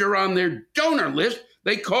then once you're on their donor list,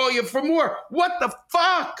 they call you for more. What the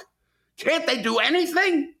fuck? Can't they do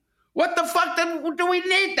anything? What the fuck do we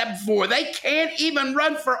need them for? They can't even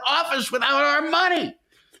run for office without our money.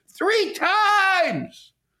 3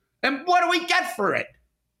 times. And what do we get for it?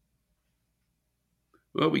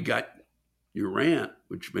 Well, we got your rant,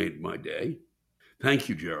 which made my day. Thank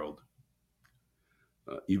you, Gerald.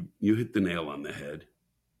 You hit the nail on the head.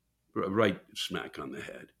 Right smack on the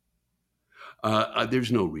head.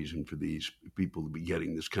 There's no reason for these people to be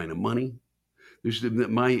getting this kind of money. My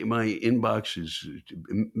inbox is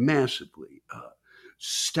massively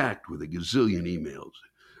stacked with a gazillion emails.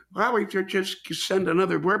 Well, we should just send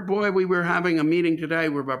another. We were having a meeting today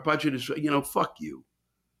where our budget is, fuck you.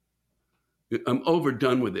 I'm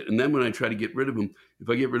overdone with it. And then when I try to get rid of them, if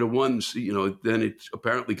I get rid of one, then it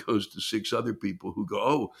apparently goes to 6 other people who go,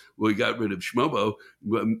 oh, well, we got rid of Schmobo.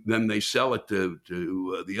 Then they sell it to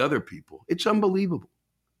the other people. It's unbelievable.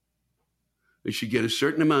 They should get a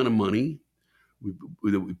certain amount of money.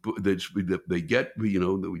 They get,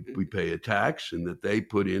 we pay a tax, and that they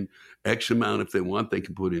put in X amount. If they want, they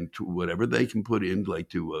can put in whatever they can put in, like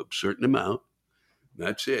to a certain amount.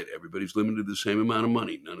 That's it. Everybody's limited to the same amount of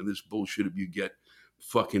money. None of this bullshit if you get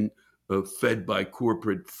fucking fed by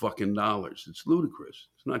corporate fucking dollars. It's ludicrous.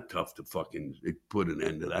 It's not tough to fucking put an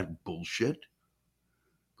end to that bullshit.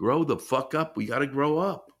 Grow the fuck up. We got to grow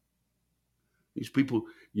up. These people,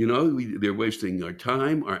 they're wasting our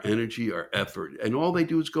time, our energy, our effort. And all they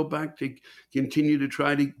do is go back to continue to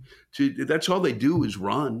try to that's all they do is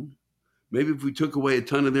run. Maybe if we took away a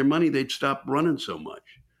ton of their money, they'd stop running so much.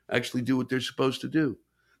 Actually do what they're supposed to do.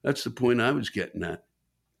 That's the point I was getting at.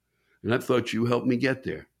 And I thought you helped me get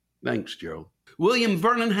there. Thanks, Gerald. William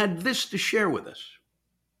Vernon had this to share with us.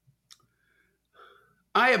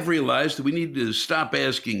 I have realized that we need to stop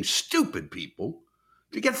asking stupid people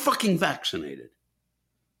to get fucking vaccinated.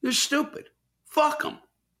 They're stupid. Fuck them.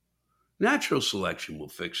 Natural selection will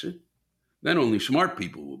fix it. Then only smart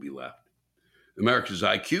people will be left. America's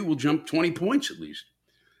IQ will jump 20 points at least.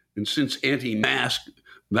 And since anti-mask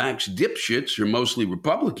vax dipshits are mostly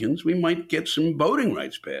Republicans, we might get some voting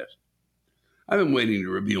rights passed. I've been waiting to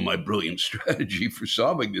reveal my brilliant strategy for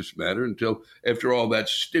solving this matter until after all that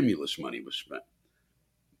stimulus money was spent.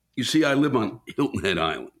 You see, I live on Hilton Head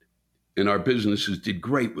Island, and our businesses did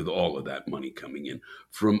great with all of that money coming in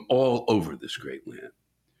from all over this great land.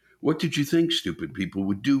 What did you think stupid people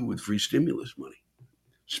would do with free stimulus money?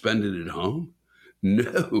 Spend it at home?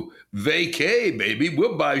 No, vacay, baby.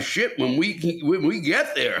 We'll buy shit when we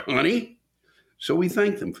get there, honey. So we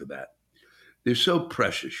thank them for that. They're so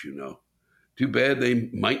precious, Too bad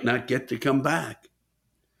they might not get to come back.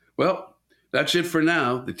 Well, that's it for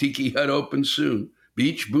now. The Tiki Hut opens soon.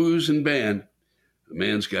 Beach, booze, and band. A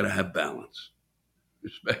man's got to have balance.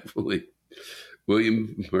 Respectfully,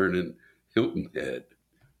 William Vernon, Hilton Head,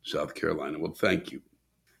 South Carolina. Well, thank you.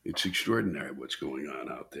 It's extraordinary what's going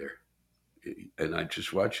on out there. And I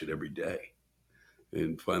just watch it every day.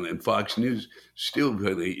 And finally, and Fox News still,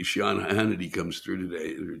 Sean Hannity comes through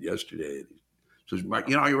today or yesterday. And he says,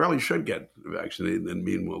 you really should get vaccinated. And then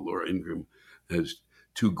meanwhile, Laura Ingraham has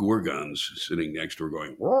 2 gorgons sitting next to her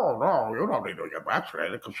going, oh, no, you don't need to get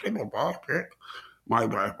vaccinated because people boss pick my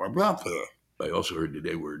breath there. I also heard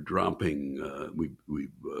today we're dropping,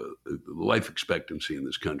 the life expectancy in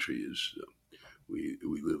this country is, we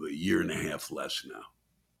live a year and a half less now.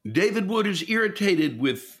 David Wood is irritated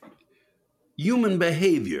with human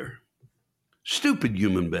behavior, stupid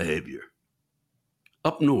human behavior,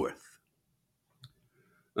 up north.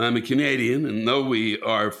 I'm a Canadian, and though we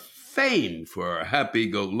are famed for our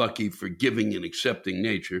happy-go-lucky, forgiving, and accepting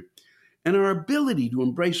nature, and our ability to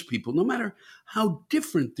embrace people, no matter how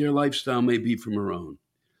different their lifestyle may be from our own,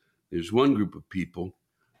 there's one group of people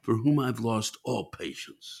for whom I've lost all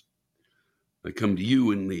patience. I come to you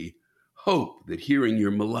in the hope that hearing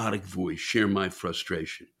your melodic voice share my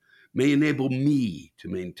frustration may enable me to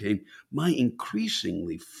maintain my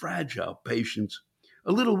increasingly fragile patience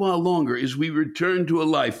a little while longer as we return to a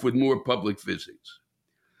life with more public visits.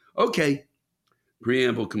 Okay,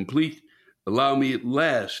 preamble complete. Allow me at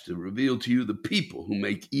last to reveal to you the people who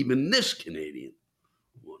make even this Canadian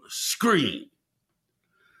want to scream.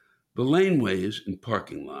 The laneways and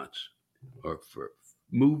parking lots are for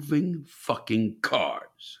moving fucking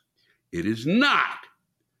cars. It is not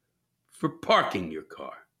for parking your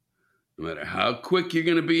car, no matter how quick you're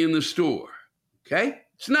going to be in the store, okay?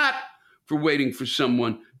 It's not for waiting for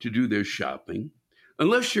someone to do their shopping,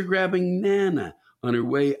 unless you're grabbing Nana on her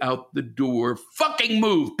way out the door. Fucking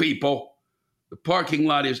move, people! The parking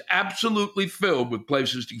lot is absolutely filled with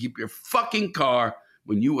places to keep your fucking car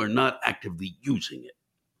when you are not actively using it.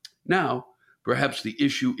 Now, perhaps the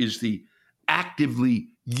issue is the actively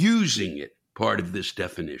using it part of this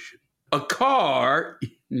definition. A car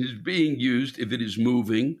is being used if it is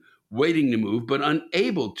moving, waiting to move, but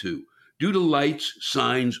unable to, due to lights,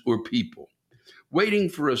 signs, or people. Waiting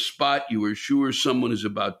for a spot you are sure someone is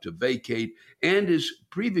about to vacate, and as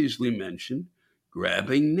previously mentioned,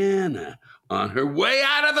 grabbing Nana on her way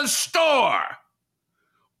out of the store,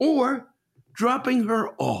 or dropping her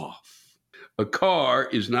off. A car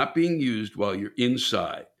is not being used while you're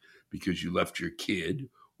inside because you left your kid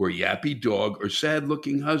or yappy dog or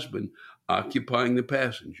sad-looking husband occupying the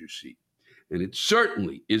passenger seat. And it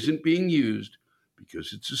certainly isn't being used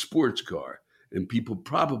because it's a sports car and people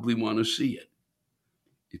probably want to see it.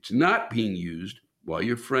 It's not being used while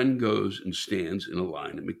your friend goes and stands in a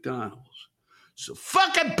line at McDonald's. So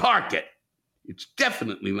fucking park it. It's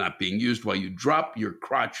definitely not being used while you drop your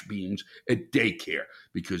crotch beams at daycare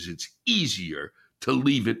because it's easier to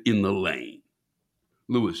leave it in the lane.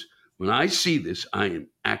 Lewis, when I see this, I am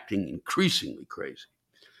acting increasingly crazy.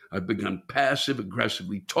 I've begun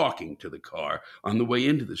passive-aggressively talking to the car on the way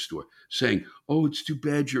into the store, saying, "Oh, it's too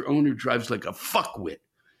bad your owner drives like a fuckwit.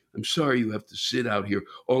 I'm sorry you have to sit out here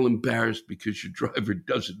all embarrassed because your driver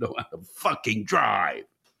doesn't know how to fucking drive."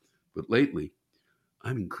 But lately,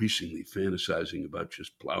 I'm increasingly fantasizing about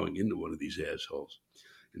just plowing into one of these assholes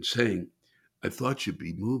and saying, "I thought you'd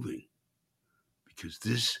be moving because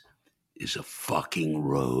this is a fucking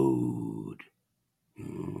road."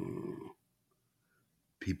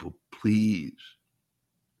 People, please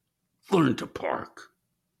learn to park.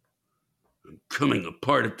 I'm coming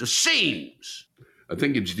apart at the seams. I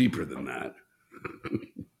think it's deeper than that.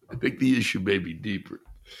 I think the issue may be deeper,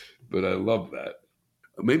 but I love that.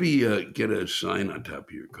 Maybe get a sign on top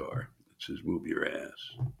of your car that says "Move your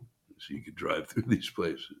ass," so you can drive through these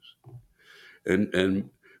places.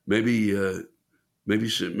 And maybe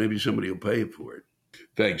somebody will pay for it.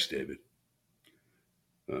 Thanks, David.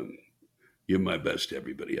 Give my best to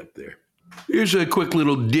everybody up there. Here's a quick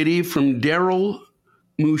little ditty from Daryl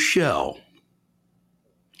Mouchel.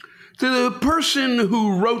 To the person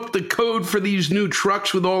who wrote the code for these new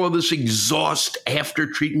trucks with all of this exhaust after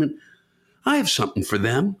treatment, I have something for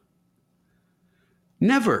them.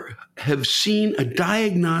 Never have seen a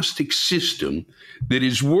diagnostic system that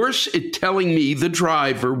is worse at telling me, the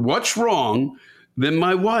driver, what's wrong than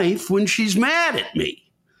my wife when she's mad at me.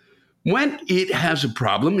 When it has a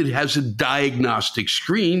problem, it has a diagnostic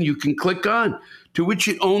screen you can click on, to which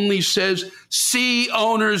it only says, "See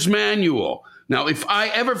owner's manual." Now, if I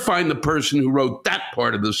ever find the person who wrote that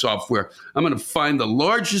part of the software, I'm going to find the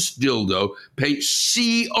largest dildo, paint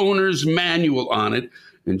 "See owner's manual" on it,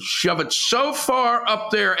 and shove it so far up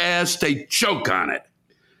their ass they choke on it.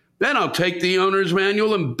 Then I'll take the owner's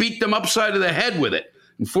manual and beat them upside of the head with it,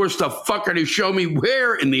 and force the fucker to show me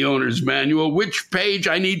where in the owner's manual, which page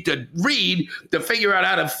I need to read to figure out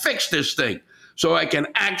how to fix this thing so I can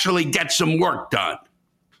actually get some work done.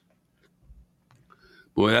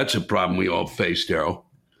 Boy, that's a problem we all face, Daryl.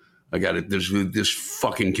 I got it. There's this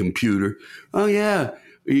fucking computer. Oh, yeah,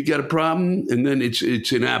 you got a problem? And then it's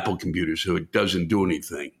an Apple computer, so it doesn't do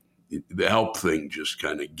anything. The help thing just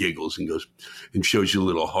kind of giggles and goes and shows you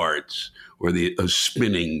little hearts, or a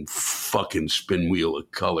spinning fucking spinwheel of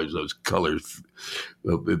colors, those colors,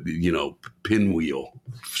 pinwheel,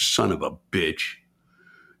 son of a bitch.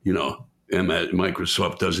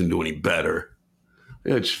 Microsoft doesn't do any better.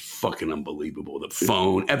 It's fucking unbelievable. The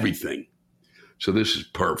phone, everything. So this is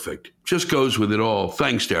perfect. Just goes with it all.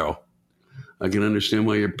 Thanks, Daryl. I can understand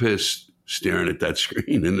why you're pissed staring at that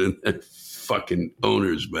screen and then that fucking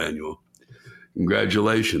owner's manual.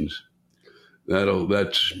 Congratulations.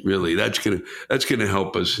 That's gonna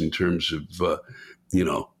help us in terms of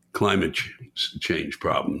climate change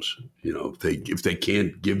problems. If they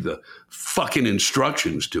can't give the fucking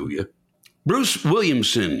instructions to you. Bruce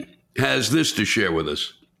Williamson has this to share with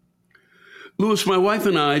us. Lewis, my wife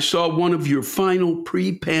and I saw one of your final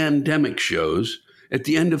pre-pandemic shows at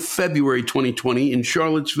the end of February 2020 in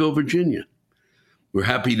Charlottesville, Virginia. We're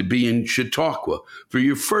happy to be in Chautauqua for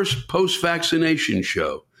your first post-vaccination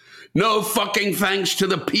show. No fucking thanks to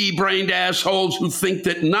the pea-brained assholes who think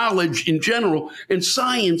that knowledge in general and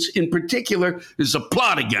science in particular is a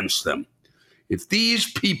plot against them. If these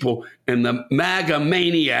people and the MAGA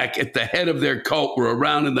maniac at the head of their cult were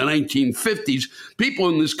around in the 1950s, people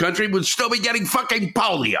in this country would still be getting fucking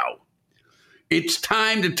polio. It's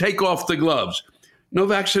time to take off the gloves. No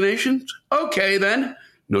vaccinations? Okay, then.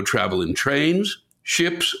 No travel in trains,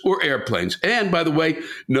 ships, or airplanes. And, by the way,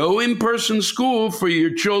 no in-person school for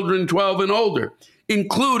your children 12 and older,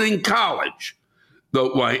 including college.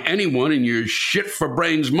 Though why anyone in your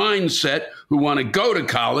shit-for-brains mindset who want to go to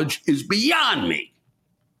college is beyond me,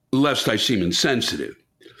 lest I seem insensitive.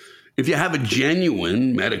 If you have a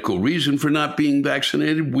genuine medical reason for not being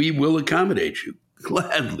vaccinated, we will accommodate you,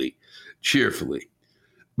 gladly, cheerfully.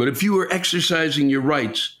 But if you are exercising your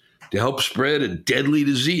rights to help spread a deadly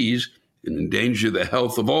disease and endanger the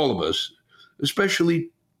health of all of us,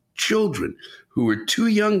 especially children who are too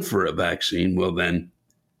young for a vaccine, well then,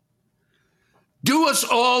 do us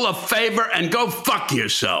all a favor and go fuck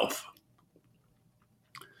yourself.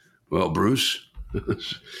 Well, Bruce,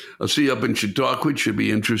 I'll see you up in Chautauqua. It should be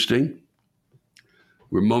interesting.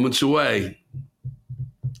 We're moments away.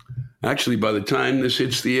 Actually, by the time this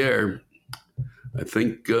hits the air, I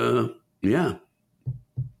think, By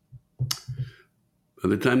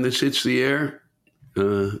the time this hits the air,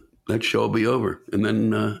 that show will be over. And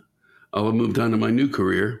then I'll have moved on to my new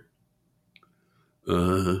career.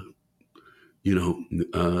 I'm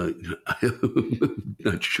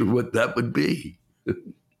not sure what that would be.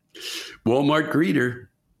 Walmart greeter?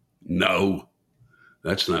 No,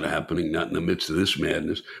 that's not happening, not in the midst of this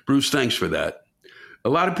madness. Bruce, thanks for that. A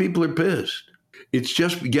lot of people are pissed. It's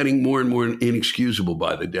just getting more and more inexcusable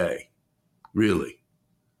by the day. Really.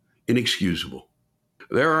 Inexcusable.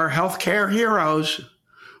 There are healthcare heroes.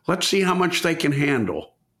 Let's see how much they can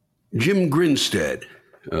handle. Jim Grinstead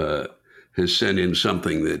has sent in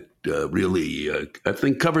something that really, I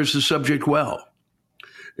think, covers the subject well.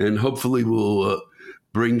 And hopefully will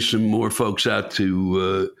bring some more folks out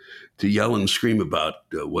to yell and scream about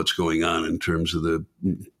what's going on in terms of the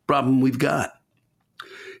problem we've got.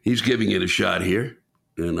 He's giving it a shot here,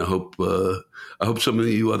 and I hope some of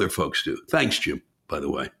you other folks do. Thanks, Jim, by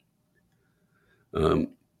the way.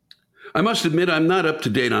 I must admit I'm not up to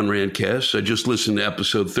date on Rantcasts. I just listened to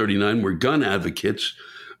episode 39 where gun advocates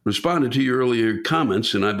responded to your earlier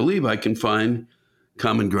comments, and I believe I can find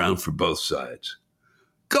common ground for both sides.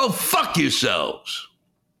 Go fuck yourselves!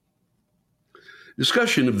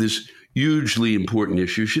 Discussion of this hugely important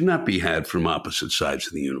issue should not be had from opposite sides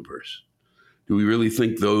of the universe. Do we really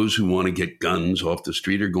think those who want to get guns off the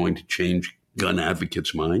street are going to change gun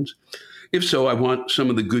advocates' minds? If so, I want some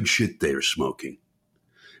of the good shit they are smoking.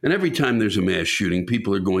 And every time there's a mass shooting,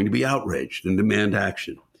 people are going to be outraged and demand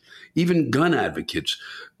action. Even gun advocates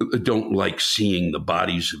don't like seeing the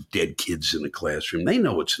bodies of dead kids in a classroom. They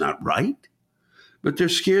know it's not right, but they're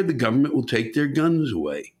scared the government will take their guns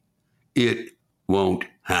away. It won't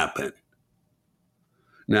happen.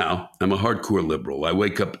 Now, I'm a hardcore liberal. I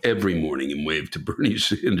wake up every morning and wave to Bernie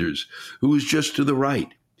Sanders, who is just to the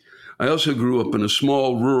right. I also grew up in a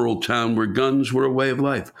small rural town where guns were a way of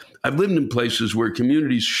life. I've lived in places where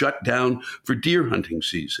communities shut down for deer hunting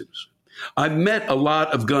seasons. I've met a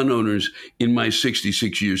lot of gun owners in my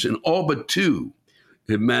 66 years, and all but two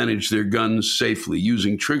have managed their guns safely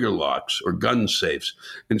using trigger locks or gun safes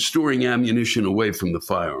and storing ammunition away from the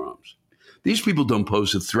firearms. These people don't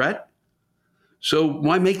pose a threat, so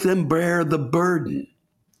why make them bear the burden?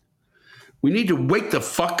 We need to wake the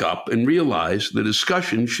fuck up and realize the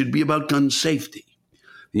discussion should be about gun safety.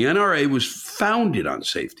 The NRA was founded on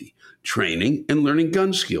safety, training, and learning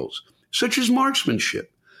gun skills, such as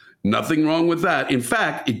marksmanship. Nothing wrong with that. In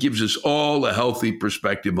fact, it gives us all a healthy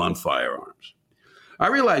perspective on firearms. I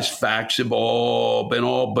realize facts have all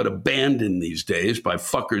but abandoned these days by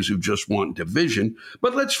fuckers who just want division,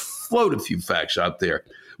 but let's float a few facts out there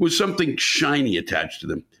with something shiny attached to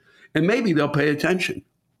them, and maybe they'll pay attention.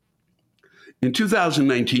 In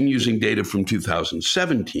 2019, using data from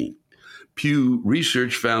 2017, Pew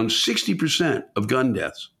Research found 60% of gun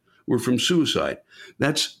deaths were from suicide.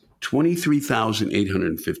 That's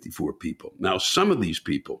 23,854 people. Now, some of these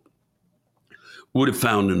people would have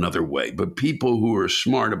found another way, but people who are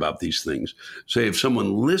smart about these things say if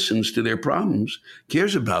someone listens to their problems,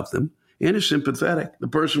 cares about them, and is sympathetic, the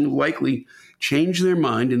person will likely change their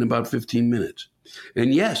mind in about 15 minutes.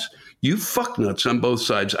 And yes, you fucknuts on both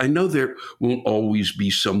sides. I know there won't always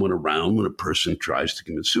be someone around when a person tries to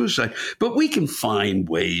commit suicide, but we can find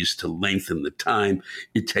ways to lengthen the time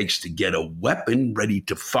it takes to get a weapon ready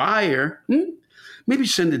to fire. Maybe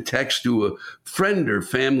send a text to a friend or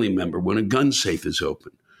family member when a gun safe is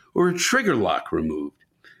open or a trigger lock removed.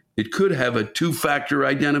 It could have a two-factor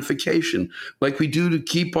identification like we do to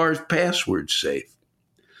keep our passwords safe.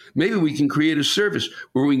 Maybe we can create a service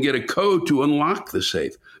where we can get a code to unlock the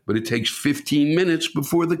safe, but it takes 15 minutes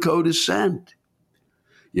before the code is sent.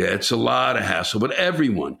 Yeah, it's a lot of hassle, but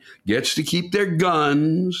everyone gets to keep their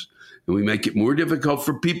guns, and we make it more difficult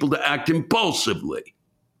for people to act impulsively.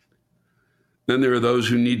 Then there are those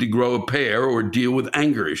who need to grow a pair or deal with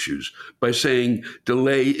anger issues by saying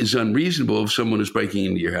delay is unreasonable if someone is breaking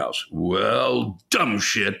into your house. Well, dumb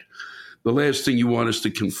shit. The last thing you want is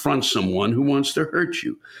to confront someone who wants to hurt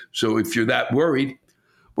you. So if you're that worried,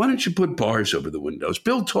 why don't you put bars over the windows,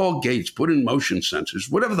 build tall gates, put in motion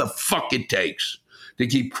sensors, whatever the fuck it takes to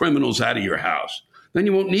keep criminals out of your house. Then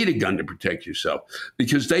you won't need a gun to protect yourself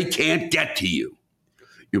because they can't get to you.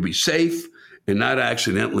 You'll be safe and not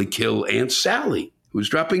accidentally kill Aunt Sally, who's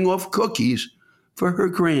dropping off cookies for her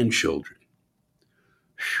grandchildren.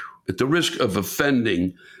 At the risk of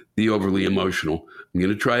offending the overly emotional, I'm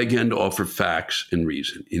going to try again to offer facts and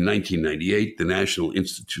reason. In 1998, the National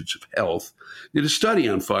Institutes of Health did a study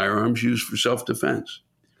on firearms used for self-defense.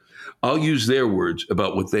 I'll use their words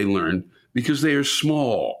about what they learned because they are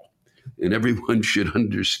small and everyone should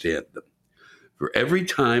understand them. For every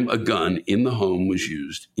time a gun in the home was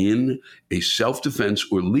used in a self-defense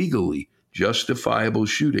or legally justifiable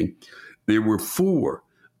shooting, there were 4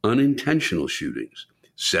 unintentional shootings,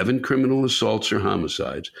 7 criminal assaults or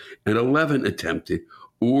homicides, and 11 attempted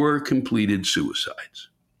or completed suicides.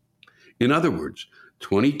 In other words,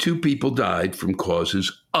 22 people died from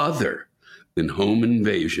causes other than home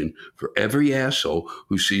invasion for every asshole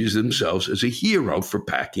who sees themselves as a hero for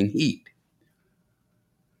packing heat.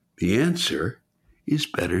 The answer is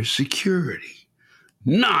better security,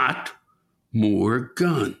 not more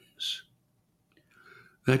guns.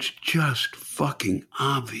 That's just fucking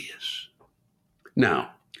obvious.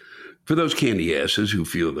 Now, for those candy asses who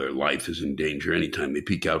feel their life is in danger anytime they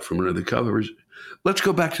peek out from under the covers, let's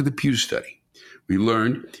go back to the Pew study. We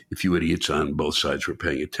learned, if you idiots on both sides were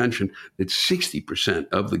paying attention, that 60%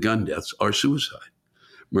 of the gun deaths are suicide.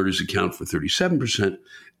 Murders account for 37%,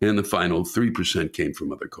 and the final 3% came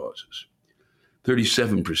from other causes.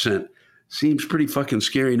 37% seems pretty fucking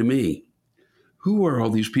scary to me. Who are all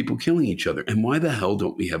these people killing each other? And why the hell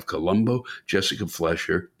don't we have Columbo, Jessica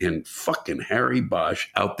Fletcher, and fucking Harry Bosch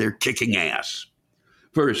out there kicking ass?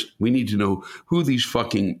 First, we need to know who these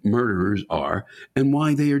fucking murderers are and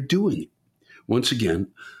why they are doing it. Once again,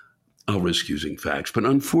 I'll risk using facts, but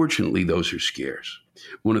unfortunately, those are scarce.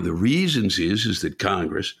 One of the reasons is that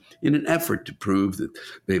Congress, in an effort to prove that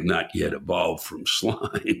they've not yet evolved from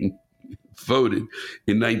slime, voted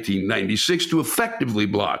in 1996 to effectively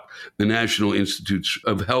block the National Institutes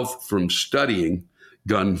of Health from studying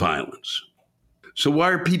gun violence. So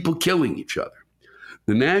why are people killing each other?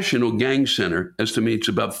 The National Gang Center estimates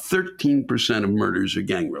about 13% of murders are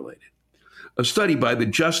gang-related. A study by the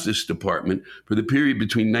Justice Department for the period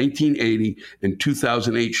between 1980 and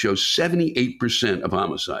 2008 shows 78% of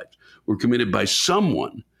homicides were committed by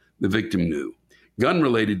someone the victim knew.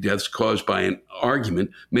 Gun-related deaths caused by an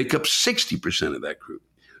argument make up 60% of that group.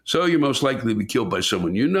 So you're most likely to be killed by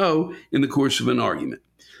someone you know in the course of an argument.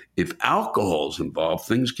 If alcohol's involved,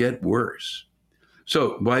 things get worse.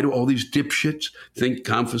 So why do all these dipshits think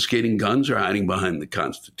confiscating guns or hiding behind the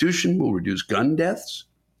Constitution will reduce gun deaths?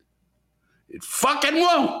 It fucking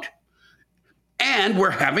won't. And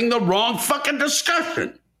we're having the wrong fucking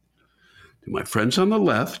discussion. To my friends on the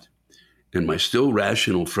left and my still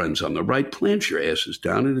rational friends on the right, plant your asses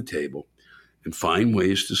down at a table and find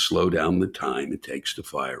ways to slow down the time it takes to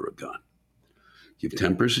fire a gun. Give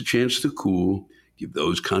tempers a chance to cool. Give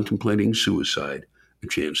those contemplating suicide a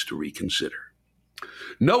chance to reconsider.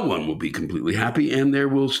 No one will be completely happy, and there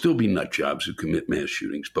will still be nut jobs who commit mass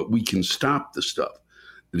shootings, but we can stop the stuff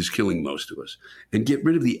that is killing most of us and get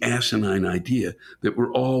rid of the asinine idea that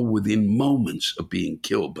we're all within moments of being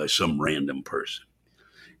killed by some random person.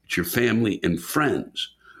 It's your family and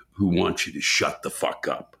friends who want you to shut the fuck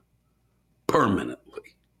up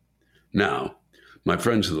permanently. Now, my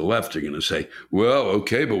friends to the left are going to say, well,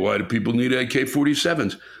 okay, but why do people need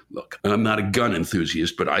AK-47s? Look, I'm not a gun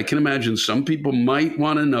enthusiast, but I can imagine some people might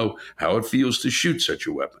want to know how it feels to shoot such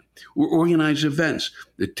a weapon or organize events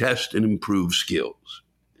that test and improve skills.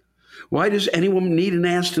 Why does anyone need an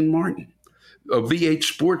Aston Martin, a V8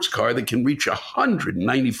 sports car that can reach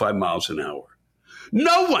 195 miles an hour?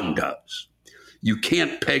 No one does. You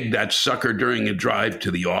can't peg that sucker during a drive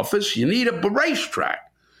to the office. You need a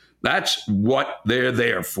racetrack. That's what they're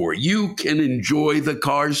there for. You can enjoy the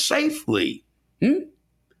cars safely.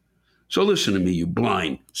 So listen to me, you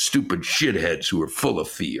blind, stupid shitheads who are full of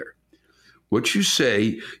fear. What you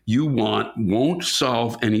say you want won't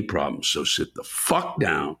solve any problems. So sit the fuck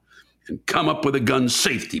down and come up with a gun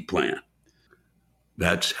safety plan.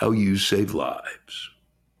 That's how you save lives,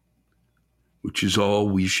 which is all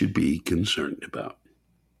we should be concerned about.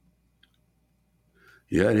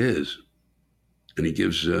 Yeah, it is. And he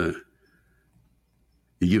gives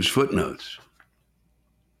footnotes.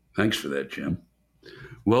 Thanks for that, Jim.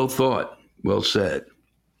 Well thought, well said.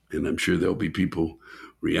 And I'm sure there'll be people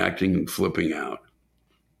reacting and flipping out.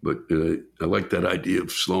 But I like that idea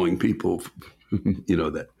of slowing people,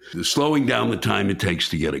 that slowing down the time it takes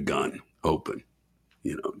to get a gun open,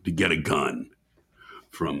 to get a gun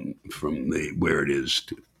from where it is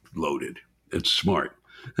loaded. It's smart.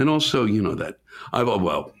 And also, that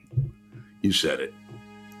you said it.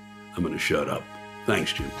 I'm going to shut up.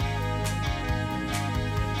 Thanks, Jim.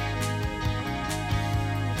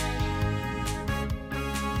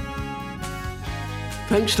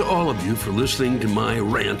 Thanks to all of you for listening to my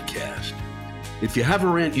rantcast. If you have a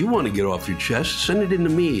rant you want to get off your chest, send it in to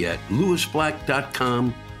me at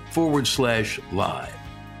lewisblack.com/live.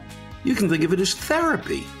 You can think of it as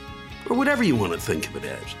therapy, or whatever you want to think of it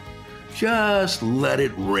as. Just let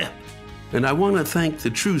it rip. And I want to thank the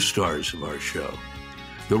true stars of our show,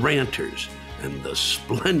 the ranters, and the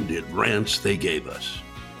splendid rants they gave us.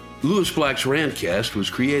 Lewis Black's Rantcast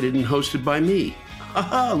was created and hosted by me,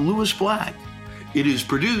 Lewis Black. It is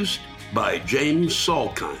produced by James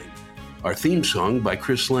Salkind. Our theme song by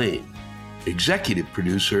Chris Lane. Executive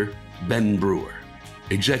producer, Ben Brewer.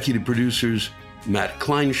 Executive producers, Matt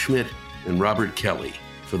Kleinschmidt and Robert Kelly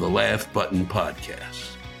for the Laugh Button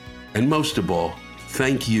Podcast. And most of all,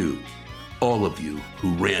 thank you, all of you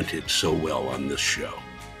who ranted so well on this show.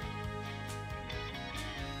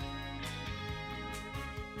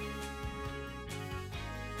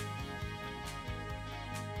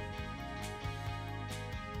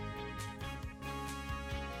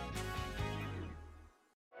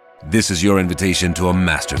 This is your invitation to a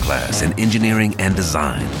masterclass in engineering and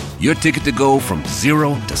design. Your ticket to go from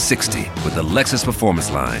 0 to 60 with the Lexus Performance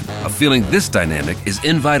Line. A feeling this dynamic is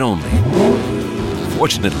invite only.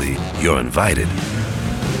 Fortunately, you're invited.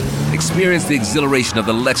 Experience the exhilaration of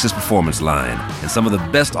the Lexus Performance Line and some of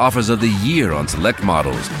the best offers of the year on select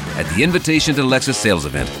models at the Invitation to Lexus sales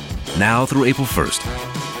event, now through April 1st.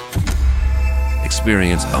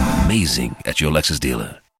 Experience amazing at your Lexus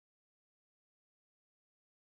dealer.